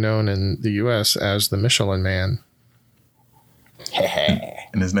commonly known in the U.S. as the Michelin Man.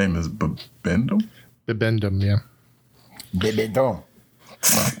 And his name is Bibendum? Bibendum, yeah. Bibendum.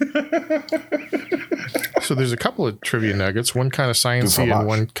 So there's a couple of trivia nuggets, one kind of sciencey and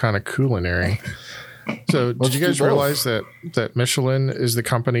one kind of culinary. So did you guys realize that Michelin is the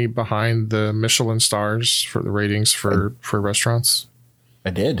company behind the Michelin stars for the ratings for restaurants? I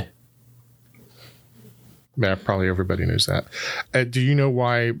did. Yeah, probably everybody knows that. Do you know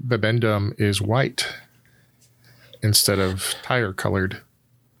why Bibendum is white instead of tire colored?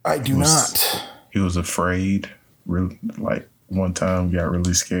 I do not. He was afraid. Really, like one time got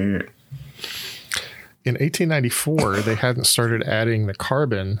really scared. In 1894, they hadn't started adding the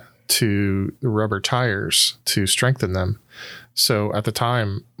carbon to the rubber tires to strengthen them. So at the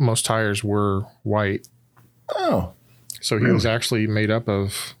time, most tires were white. Oh. So he was actually made up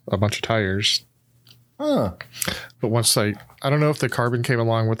of a bunch of tires. Huh. But once I don't know if the carbon came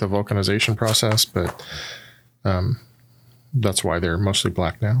along with the vulcanization process, but that's why they're mostly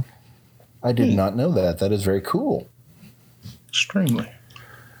black now. I did not know that. That is very cool. Extremely.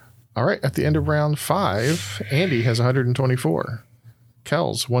 All right. At the end of round 5, Andy has 124,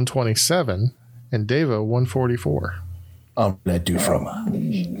 Kels 127, and Devo 144. Omelette du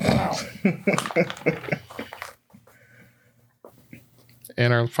fromage. Wow.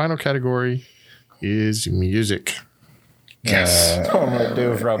 And our final category is music. Yes. Omelette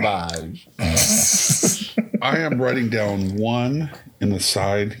du fromage. I am writing down one in the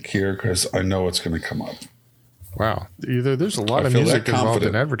side here because I know it's going to come up. Wow. There's a lot I of feel music that involved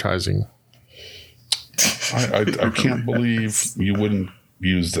confident. in advertising. I can't believe you wouldn't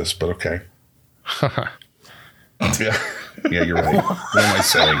use this, but okay. Yeah, you're right. What am I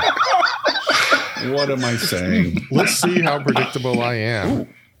saying? What am I saying? Let's see how predictable I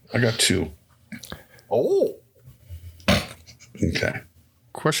am. I got 2. Oh. Okay.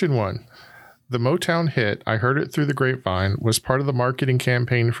 Question 1. The Motown hit, I Heard It Through the Grapevine, was part of the marketing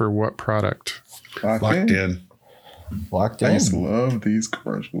campaign for what product? Locked in. Locked I in. used to love these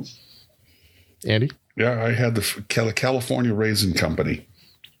commercials. Andy? Yeah, I had the California Raisin Company.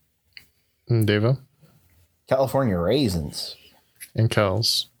 And Devo? California raisins. And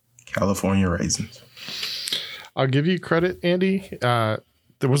Kels? California raisins. I'll give you credit, Andy. There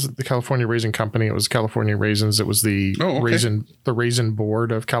wasn't the California Raisin Company. It was California Raisins. It was the Raisin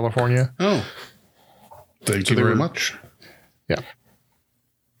Board of California. Oh. Thank you very much. Yeah.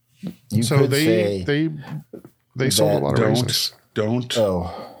 You So could they say sold a lot of raisins. Don't.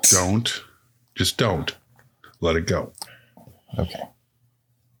 Just don't. Let it go. Okay.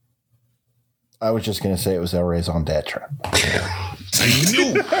 I was just going to say it was El Raison d'Etre. I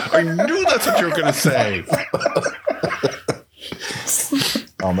knew that's what you were going to say.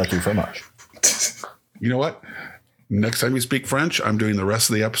 Omelette du fromage. You know what? Next time you speak French, I'm doing the rest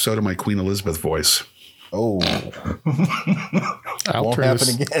of the episode in my Queen Elizabeth voice. Oh. I'll Won't turn happen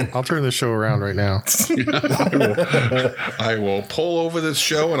this, again. I'll turn the show around right now. I will pull over this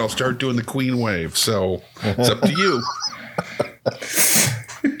show and I'll start doing the Queen wave. So it's up to you.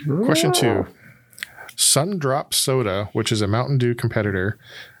 Question 2. Sundrop Soda, which is a Mountain Dew competitor,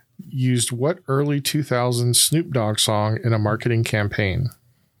 used what early 2000s Snoop Dogg song in a marketing campaign?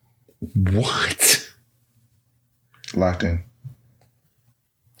 What? Locked in.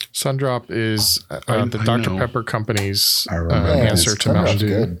 Sundrop is the I Dr. know. Pepper company's I remember answer to Mountain That's Dew.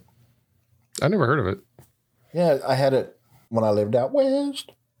 good. I never heard of it. Yeah, I had it when I lived out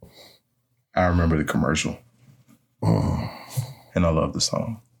west. I remember the commercial. And I love the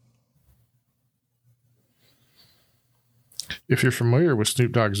song. If you're familiar with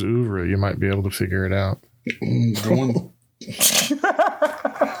Snoop Dogg's oeuvre, you might be able to figure it out. Going.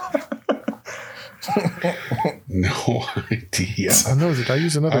 No idea. I know. Did I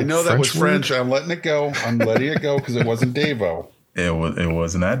use another? I know that was French French. I'm letting it go. I'm letting it go because it wasn't Davo. It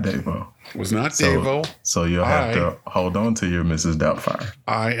was not Davo. It was not So, Davo. so you'll have to hold on to your Mrs. Doubtfire.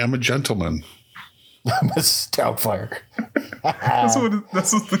 I am a gentleman. Mrs. Doubtfire. That's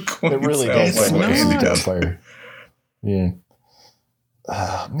what the queen It really sounds does like. like Andy not. Doubtfire.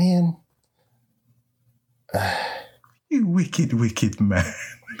 Yeah. Man. You wicked, wicked man.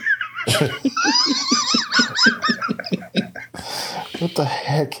 What the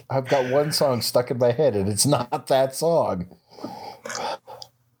heck? I've got one song stuck in my head, and it's not that song.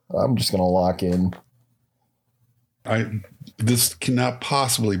 I'm just gonna lock in. This cannot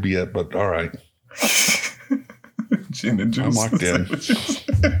possibly be it, but all right. Gin and juice. I'm locked in.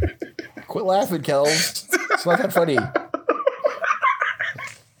 Quit laughing, Kels. It's not that funny.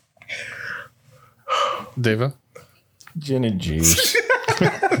 Deva. Gin and juice.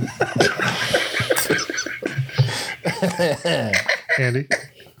 Andy.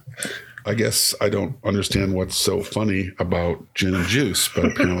 I guess I don't understand what's so funny about gin and juice, but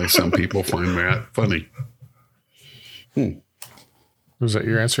apparently some people find that funny. Was that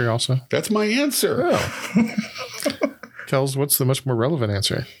your answer also? That's my answer. Kels, what's the much more relevant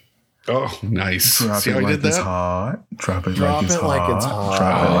answer? Oh, nice. Drop See it how I like did it's that? hot. Drop it Drop like it's it like hot. it's hot.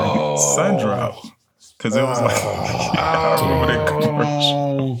 Drop it like it's sun drop. Because it was like, I remember that commercial.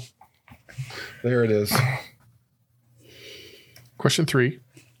 Oh, there it is. Question 3.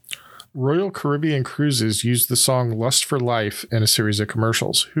 Royal Caribbean Cruises used the song Lust for Life in a series of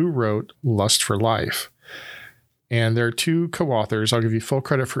commercials. Who wrote Lust for Life? And there are 2 co-authors. I'll give you full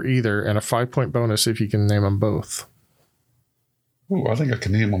credit for either and a 5-point bonus if you can name them both. Ooh, I think I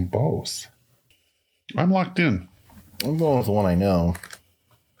can name them both. I'm locked in. I'm going with the one I know.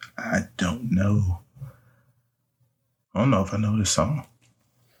 I don't know. I don't know if I know this song.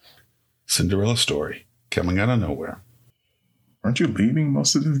 Cinderella Story, coming out of nowhere. Aren't you leading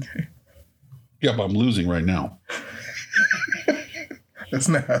most of this game? Yeah, but I'm losing right now. That's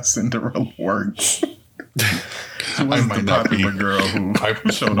not how Cinderella works. She I was might the not be. popular girl who I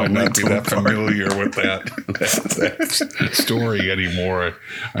showed might up not late be to that a party. familiar with that story anymore.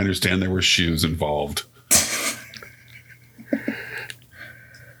 I understand there were shoes involved.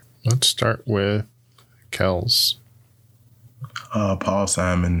 Let's start with Kels. Paul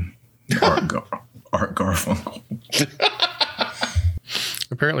Simon, Art Garfunkel.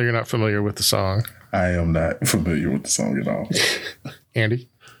 Apparently you're not familiar with the song. I am not familiar with the song at all. Andy?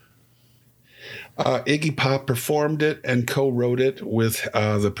 Iggy Pop performed it and co-wrote it with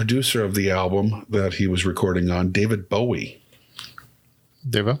the producer of the album that he was recording on, David Bowie.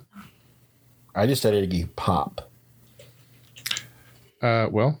 Deva? I just said Iggy Pop.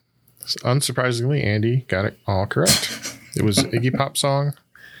 Well, unsurprisingly, Andy got it all correct. It was an Iggy Pop song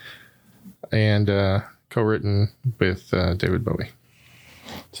and co-written with David Bowie.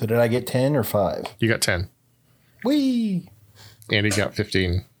 So did I get 10 or 5? You got 10. Whee! Andy got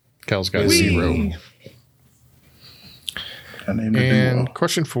 15. Kels got Whee! 0. I named it And well.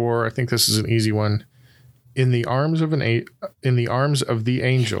 question 4, I think this is an easy one. In the arms of the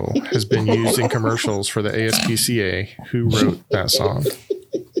angel has been used in commercials for the ASPCA. Who wrote that song?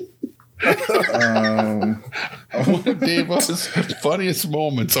 One of Dave's funniest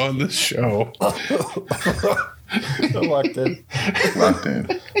moments on this show. I locked in. Locked in.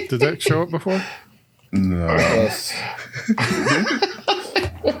 Did that show up before? No. Yes.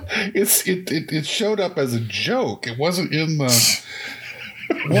 It showed up as a joke. It wasn't in the.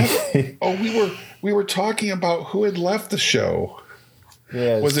 What? Oh, we were talking about who had left the show.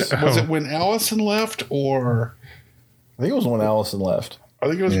 Yeah. Was it when Allison left, or I think it was when Allison left. I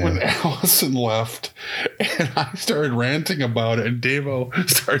think it was when Allison left, and I started ranting about it, and Davo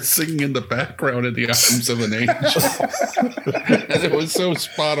started singing in the background in the arms of an angel, and it was so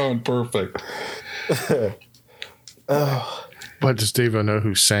spot on perfect. But does Davo know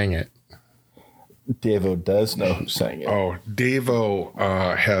who sang it? Davo does know who sang it. Oh, Davo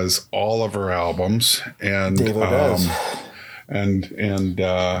has all of her albums, and Davo does. and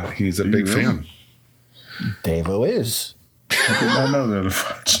he's a big fan. Davo is. I did not know that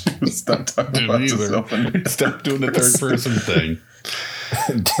about you. Stop talking about yourself. Stop doing the third person thing.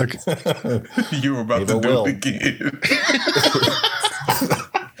 You were about Davo to do will. it again.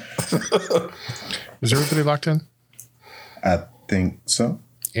 Is everybody locked in? I think so.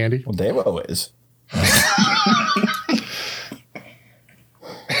 Andy? Well, Davo is.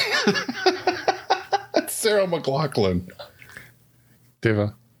 Sarah McLachlan.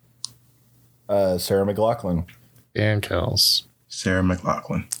 Deva? Sarah McLachlan. And Kels. Sarah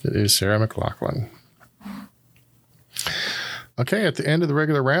McLachlan. It is Sarah McLachlan. Okay, at the end of the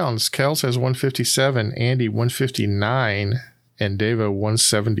regular rounds, Kels has 157, Andy 159, and Davo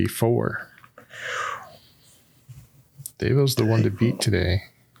 174. Davo's the one to beat today.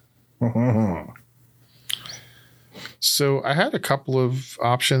 So I had a couple of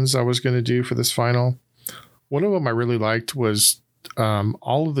options I was going to do for this final. One of them I really liked was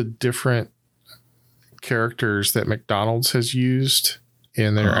all of the different characters that McDonald's has used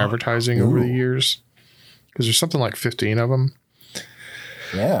in their advertising over the years, because there's something like 15 of them.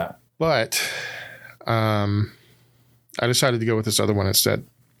 Yeah. But I decided to go with this other one instead.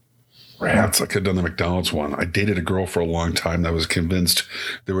 Rats, I could have done the McDonald's one. I dated a girl for a long time that was convinced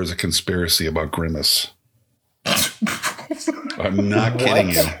there was a conspiracy about Grimace. I'm not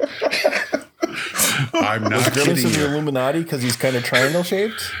kidding you. I'm not Grimace kidding in the you. Illuminati because he's kind of triangle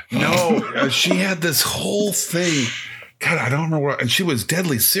shaped? No, she had this whole thing. God, I don't remember what, and she was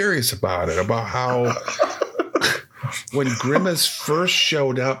deadly serious about it, about how when Grimace first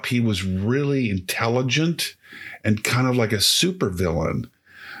showed up, he was really intelligent and kind of like a supervillain.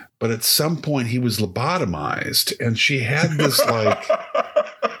 But at some point, he was lobotomized, and she had this like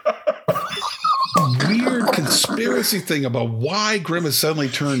weird conspiracy thing about why Grimace suddenly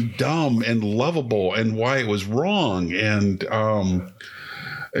turned dumb and lovable, and why it was wrong, and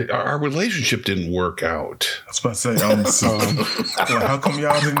our relationship didn't work out. I was about to say, so, how come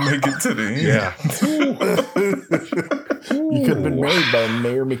y'all didn't make it to the end? Yeah. You could have been married by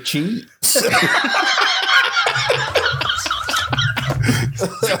Mayor McCheese.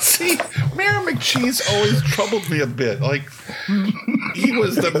 See, Mayor McCheese always troubled me a bit. Like, he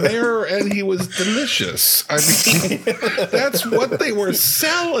was the mayor and he was delicious. I mean, that's what they were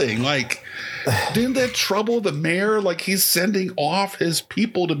selling. Like, didn't that trouble the mayor? Like, he's sending off his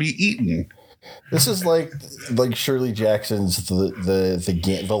people to be eaten. This is like Shirley Jackson's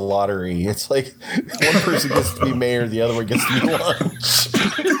the lottery. It's like one person gets to be mayor, the other one gets to be lunch.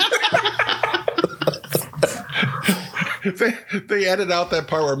 They edit out that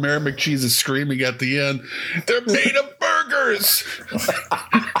part where Mayor McCheese is screaming at the end, "They're made of burgers!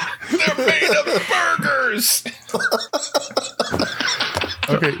 They're made of burgers!"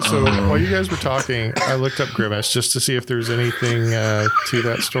 Okay, so while you guys were talking, I looked up Grimace just to see if there's anything to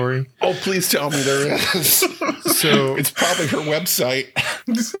that story. Oh, please tell me there is. So It's probably her website.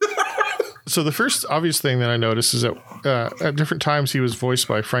 So the first obvious thing that I noticed is that at different times he was voiced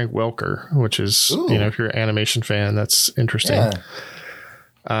by Frank Welker, which is, if you're an animation fan, that's interesting.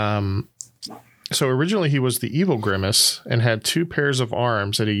 Yeah. So originally he was the evil Grimace and had 2 pairs of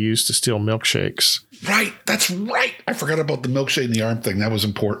arms that he used to steal milkshakes. Right, that's right. I forgot about the milkshake and the arm thing. That was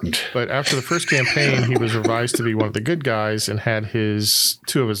important. But after the first campaign, he was revised to be one of the good guys and had 2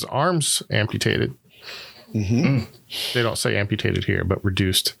 of his arms amputated. Mm-hmm. They don't say amputated here, but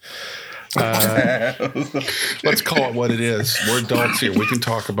reduced. Let's call it what it is. We're adults here. We can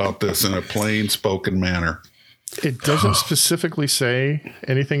talk about this in a plain spoken manner. It doesn't specifically say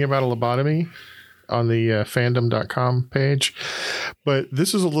anything about a lobotomy on the fandom.com page, but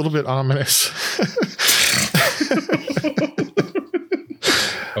this is a little bit ominous.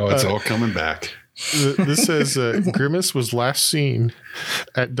 Oh, it's all coming back. This says Grimace was last seen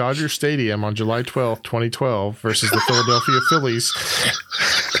at Dodger Stadium on July 12th, 2012 versus the Philadelphia Phillies.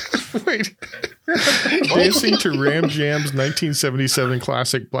 Wait. Dancing to Ram Jam's 1977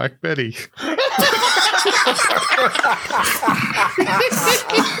 classic Black Betty.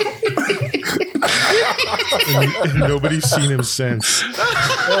 and nobody's seen him since.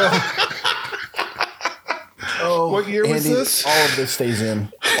 What year was Andy, this? All of this stays in.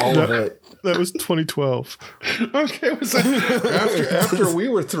 All of it. That was 2012. Okay, was that after we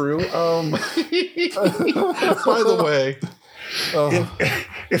were through? By the way,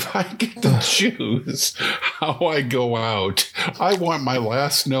 if I get to choose how I go out, I want my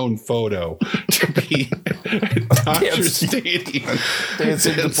last known photo to be Dodger Stadium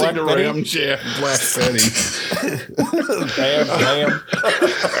dancing to Ram Jam Black Betty. Bam, bam.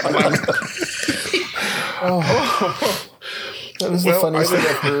 That is the funniest thing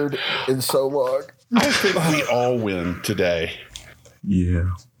I've heard in so long. I think we all win today.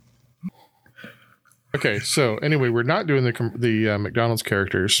 Yeah. Okay, so anyway, we're not doing the McDonald's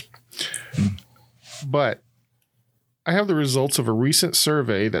characters, but I have the results of a recent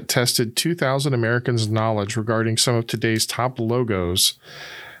survey that tested 2,000 Americans' knowledge regarding some of today's top logos.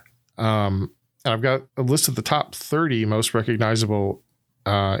 And I've got a list of the top 30 most recognizable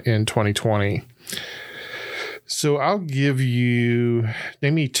in 2020. So I'll give you,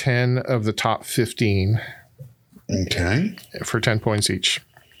 name me 10 of the top 15. Okay. For 10 points each.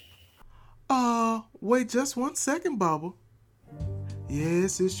 Wait just 1 second, Bubba.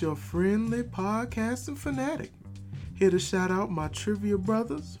 Yes, it's your friendly podcasting fanatic. Here to shout out my trivia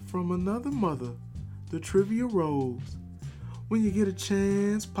brothers from another mother, the Trivia Rogues. When you get a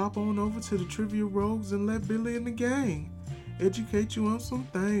chance, pop on over to the Trivia Rogues and let Billy and the gang educate you on some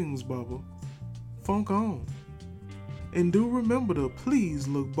things, Bubba. Funk on. And do remember to please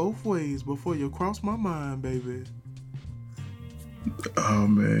look both ways before you cross my mind, baby. Oh,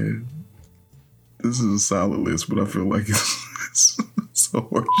 man. This is a solid list, but I feel like it's a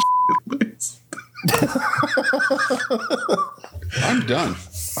horse shit list. I'm done.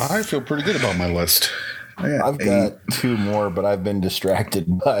 I feel pretty good about my list. I've got 2 more, but I've been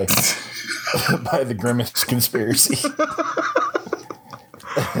distracted by by the Grimace conspiracy.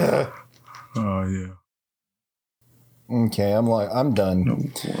 Oh, yeah. Okay, I'm done. No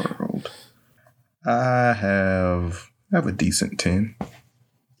world. I have a decent 10.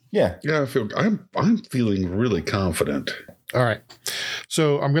 Yeah. Yeah, I'm feeling really confident. All right.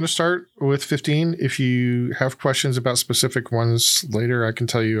 So I'm going to start with 15. If you have questions about specific ones later, I can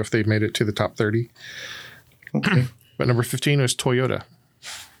tell you if they made it to the top 30. Okay. But number 15 was Toyota.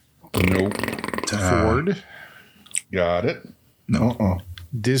 Nope. Ford. Got it. No.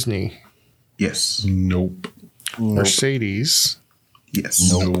 Disney. Yes. Nope. Mercedes.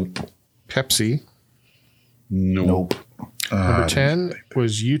 Yes. Nope. Pepsi. Nope. Number 10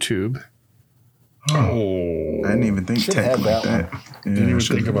 was YouTube. Oh. I didn't even think Should tech have like that that. Didn't Yeah, even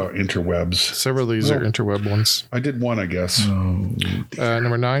should think have. about interwebs. Several of these are interweb ones. I did one, I guess. Oh,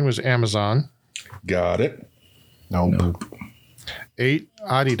 Number 9 was Amazon. Got it. nope. 8,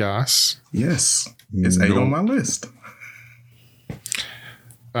 Adidas. Yes. It's 8 on my list.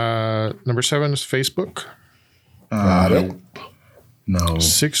 Number 7 is Facebook. Got it. No.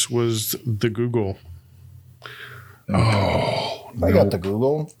 6 was the Google. Oh, I got the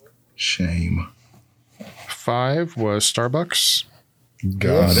Google. Shame. 5 was Starbucks.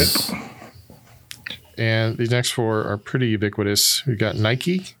 got Yes. it. And these next 4 are pretty ubiquitous. We got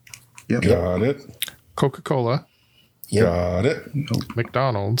Nike, Yep. Got it. Coca-Cola, Yep. Got it. Nope.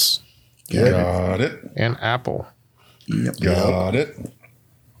 McDonald's, Yep. Got it. and Apple. Yep. Got it.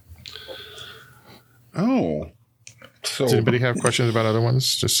 Oh. So Does anybody have questions about other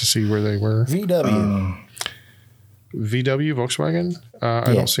ones just to see where they were? VW. VW, Volkswagen? I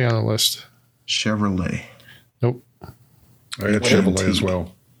Yeah. don't see on the list. Chevrolet. Nope. I had Chevrolet as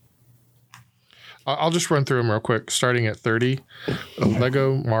well. I'll just run through them real quick. Starting at 30,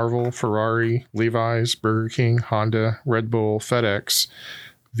 Lego, Marvel, Ferrari, Levi's, Burger King, Honda, Red Bull, FedEx,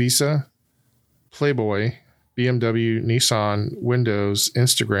 Visa, Playboy, BMW, Nissan, Windows,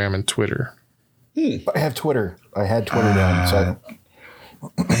 Instagram, and Twitter. I have Twitter. I had Twitter down. So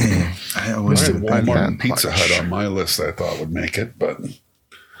I always I had did Walmart that and Pizza Hut on my list that I thought would make it, but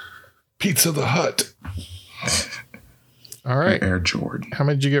Pizza the Hut. All right. Air Jordan. How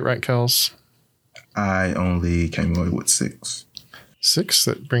many did you get right, Kels? I only came away with 6. 6.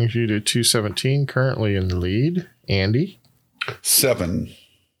 That brings you to 217, currently in the lead. Andy. 7.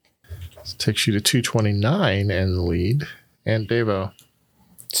 Takes you to 229 in the lead. And Devo.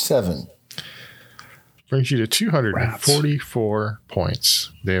 7. Brings you to 244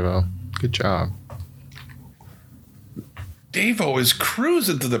 points. Devo, good job. Davo is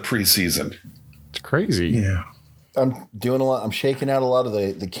cruising to the preseason. It's crazy. Yeah. I'm doing a lot. I'm shaking out a lot of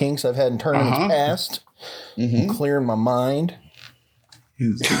the kinks I've had in tournaments past. I'm clearing my mind.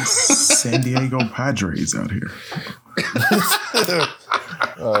 It's San Diego Padres out here.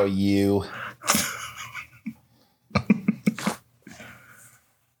 Oh, you.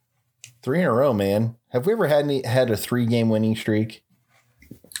 3 in a row, man. Have we ever had a 3-game winning streak?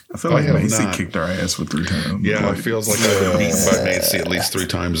 I feel like have Macy not. kicked our ass for 3 times. Yeah, Like, it feels like I've been beaten by Macy at least 3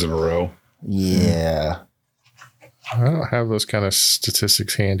 times in a row. Yeah. I don't have those kind of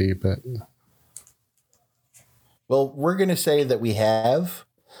statistics handy, but Well, we're going to say that we have,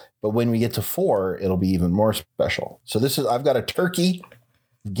 but when we get to 4, it'll be even more special. So I've got a turkey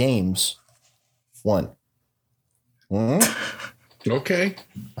games 1. Okay.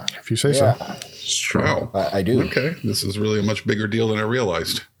 if you say so. Yeah, Sure. Wow. I do. Okay. This is really a much bigger deal than I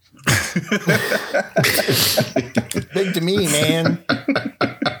realized. Big to me, man.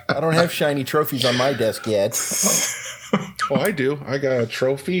 I don't have shiny trophies on my desk yet. Oh, I do. I got a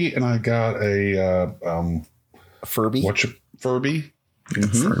trophy and I got a Furby. Furby. Yeah,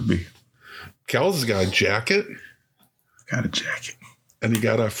 Furby. Kel's has got a jacket Got a jacket. and he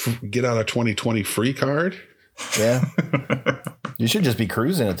got a get out of 2020 free card. Yeah. You should just be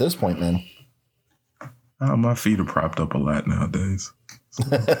cruising at this point, man. Oh, my feet are propped up a lot nowadays.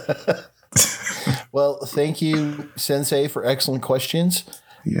 Well, thank you, Sensei, for excellent questions.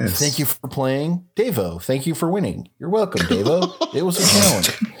 Yes. Thank you for playing. Davo, thank you for winning. You're welcome, Davo. It was a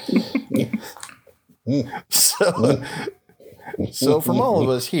challenge. So So from all of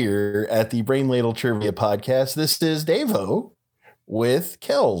us here at the Brain Ladle Trivia Podcast, this is Davo with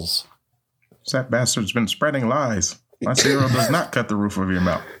Kells. That bastard's been spreading lies. My cereal does not cut the roof of your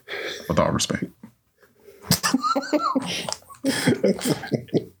mouth. With all respect.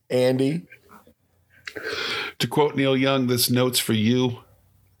 Andy. To quote Neil Young, this note's for you.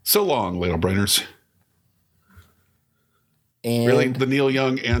 So long, Ladle Brainers. And really, the Neil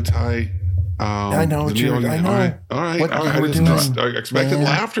Young anti. I know what you're. I know. All right. What I expected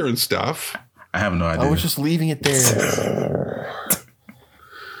laughter and stuff. I have no idea. I was just leaving it there.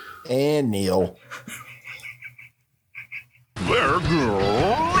 And Neil. They're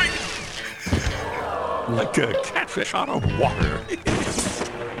great. Like a catfish out of water.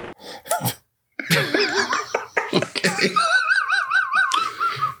 Okay.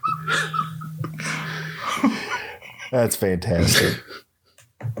 That's fantastic.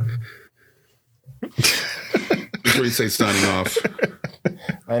 Before you say signing off.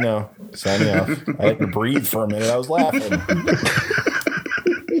 I know. Signing off. I had to breathe for a minute. I was laughing.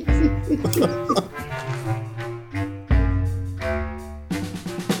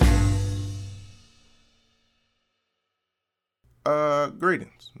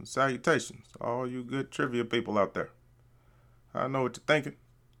 Greetings and salutations to all you good trivia people out there. I know what you're thinking.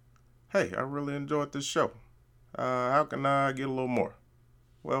 Hey, I really enjoyed this show. How can I get a little more?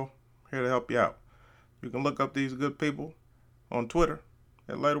 Well, here to help you out. You can look up these good people on Twitter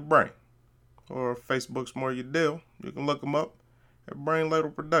at Ladle Brain, or if Facebook's more your deal, you can look them up at Brain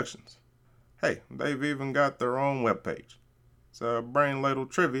Ladle Productions. Hey, they've even got their own webpage. It's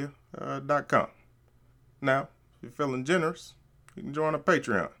brainladletrivia.com. Now, if you're feeling generous, you can join a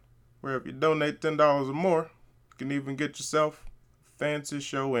Patreon, where if you donate $10 or more, you can even get yourself a fancy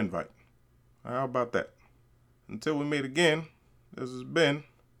show invite. How about that? Until we meet again, this has been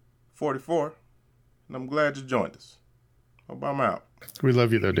 44, and I'm glad you joined us. Hope I'm out. We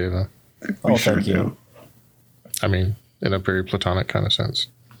love you, though, Dava. Oh, thank you. I mean, in a very platonic kind of sense.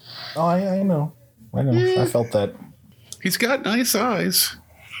 Oh, I know. I know. Yeah. I felt that. He's got nice eyes.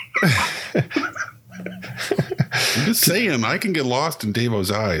 I'm just saying, I can get lost in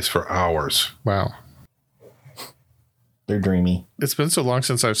Davo's eyes for hours. Wow. They're dreamy. It's been so long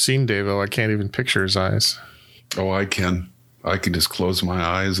since I've seen Davo, I can't even picture his eyes. Oh, I can. I can just close my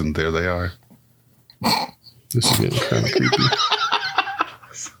eyes and there they are. This is getting kind of creepy.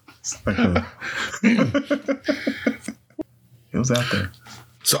 It was out there.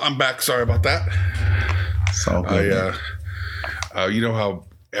 So I'm back. Sorry about that. It's all good. You know how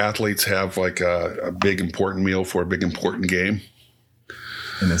athletes have like a big important meal for a big important game?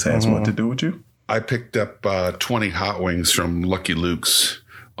 And this has what to do with you? I picked up 20 hot wings from Lucky Luke's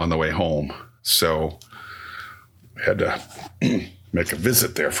on the way home. So I had to make a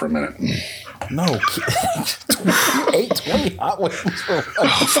visit there for a minute. No. 20 hot wings for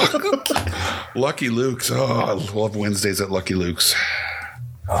Lucky Luke's. Oh, I love Wednesdays at Lucky Luke's.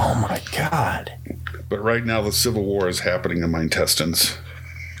 Oh, my God. But right now, the Civil War is happening in my intestines.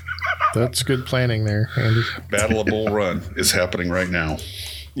 That's good planning there, Andy. Battle of Bull Run is happening right now.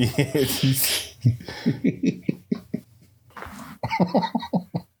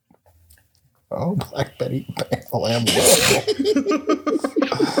 Oh, Black Betty. Lamb. This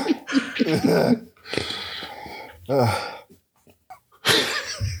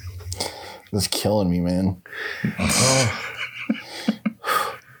is killing me, man.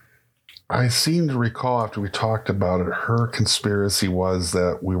 I seem to recall after we talked about it, her conspiracy was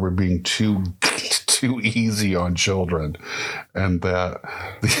that we were being too easy on children, and that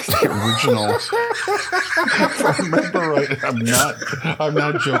the original. If I remember right, I'm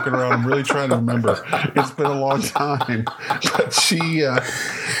not joking around. I'm really trying to remember. It's been a long time, but she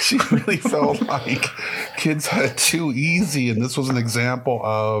really felt like kids had it too easy, and this was an example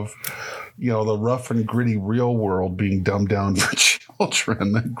of, you know, the rough and gritty real world being dumbed down for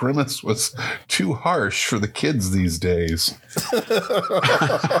children. That Grimace was too harsh for the kids these days.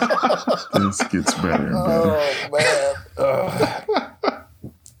 This gets better and better.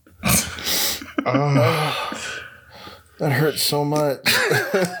 Oh, man. That hurts so much.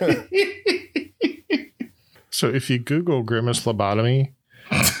 So if you Google Grimace lobotomy,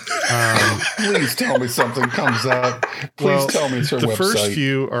 please tell me something comes up. Please tell me it's her the website. first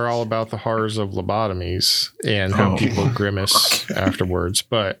few are all about the horrors of lobotomies and how people grimace afterwards.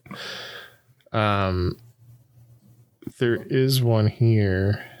 But there is one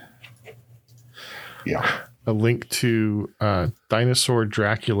here. Yeah. A link to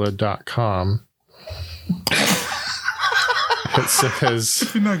dinosaurdracula.com. It says,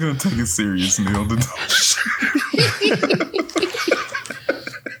 If you're not going to take it serious, Neil, then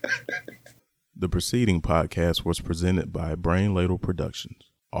The preceding podcast was presented by Brain Ladle Productions.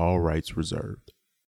 All rights reserved.